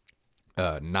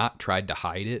not tried to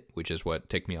hide it, which is what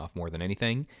ticked me off more than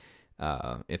anything.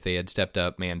 If they had stepped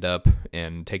up, manned up,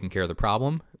 and taken care of the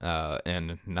problem,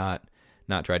 and not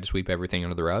tried to sweep everything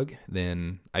under the rug,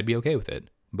 then I'd be okay with it.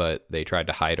 But they tried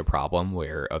to hide a problem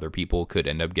where other people could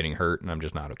end up getting hurt, and I'm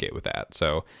just not okay with that.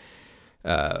 So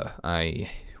I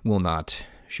will not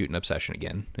shoot an Obsession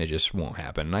again. It just won't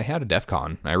happen. And I had a DEF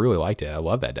CON. I really liked it. I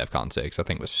love that DEF CON 6. I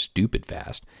think it was stupid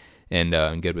fast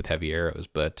and good with heavy arrows,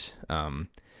 but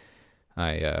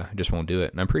I just won't do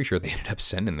it. And I'm pretty sure they ended up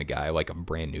sending the guy like a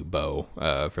brand new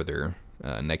bow for their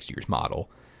next year's model.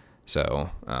 So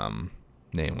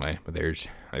anyway, but there's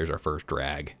our first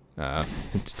drag.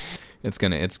 It's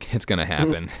gonna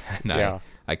happen. And yeah.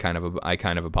 I kind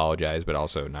of apologize, but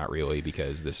also not really,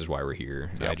 because this is why we're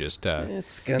here. Yep. I just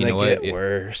it's gonna get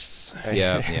worse.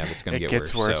 Yeah, it's gonna get worse. It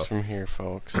gets worse from here,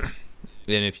 folks. And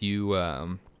if you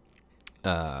if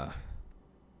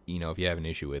you have an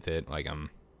issue with it, like I'm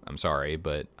sorry,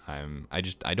 but I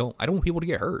don't want people to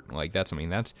get hurt. Like that's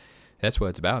what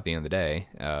it's about at the end of the day.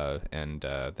 And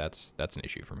that's an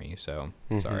issue for me. So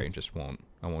sorry,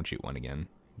 I won't shoot one again.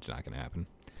 It's not gonna happen.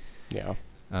 Yeah.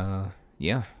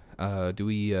 Yeah. Do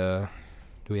we have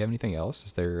anything else?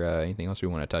 Is there anything else we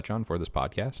want to touch on for this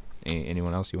podcast?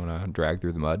 Anyone else you want to drag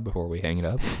through the mud before we hang it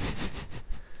up?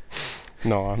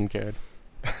 No, I'm good.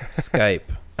 Skype.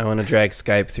 I want to drag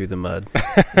Skype through the mud.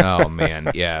 Oh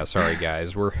man, yeah. Sorry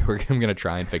guys, I'm gonna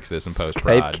try and fix this in post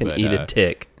Skype prod. Can eat a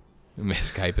tick.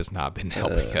 Skype has not been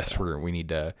helping us.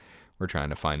 We're trying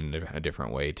to find a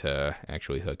different way to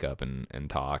actually hook up and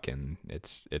talk, and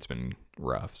it's been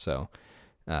rough. So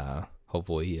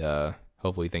hopefully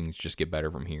things just get better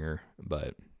from here.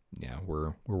 But yeah,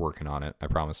 we're working on it. I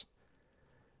promise.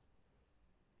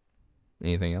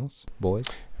 Anything else, boys?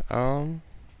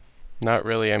 Not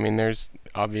really. I mean, there's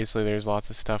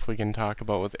lots of stuff we can talk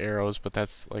about with arrows, but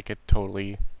that's like a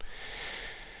totally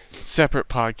separate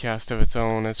podcast of its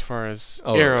own as far as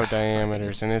arrow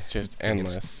diameters, and it's just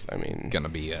endless. I mean, gonna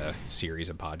be a series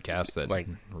of podcasts that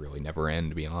really never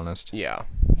end, to be honest. Yeah.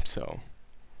 So,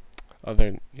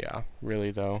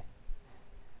 really though.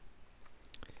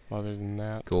 Other than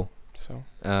that, cool. So,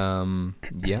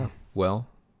 yeah. Well,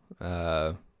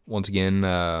 once again,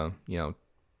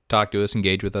 talk to us,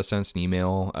 engage with us, send us an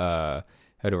email.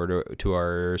 Head over to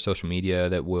our social media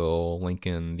that we'll link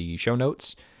in the show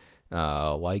notes.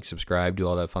 Subscribe, do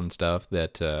all that fun stuff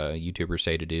that YouTubers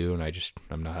say to do, and I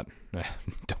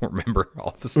don't remember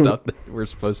all the stuff that we're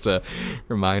supposed to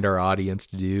remind our audience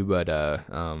to do, but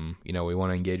we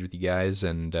want to engage with you guys,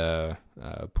 and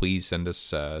please send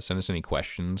us any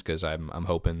questions, because I'm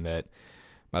hoping that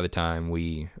by the time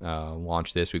we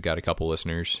launch this, we've got a couple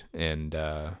listeners, and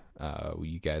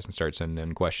you guys can start sending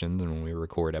in questions, and when we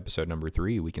record episode number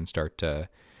 3, we can start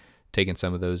taking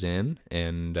some of those in,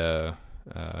 and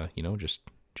just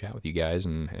chat with you guys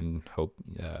and hope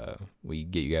we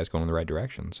get you guys going in the right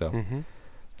direction. So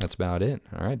that's about it.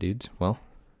 All right, dudes. Well,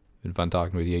 been fun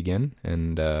talking with you again,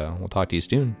 and we'll talk to you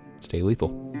soon. Stay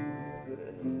lethal.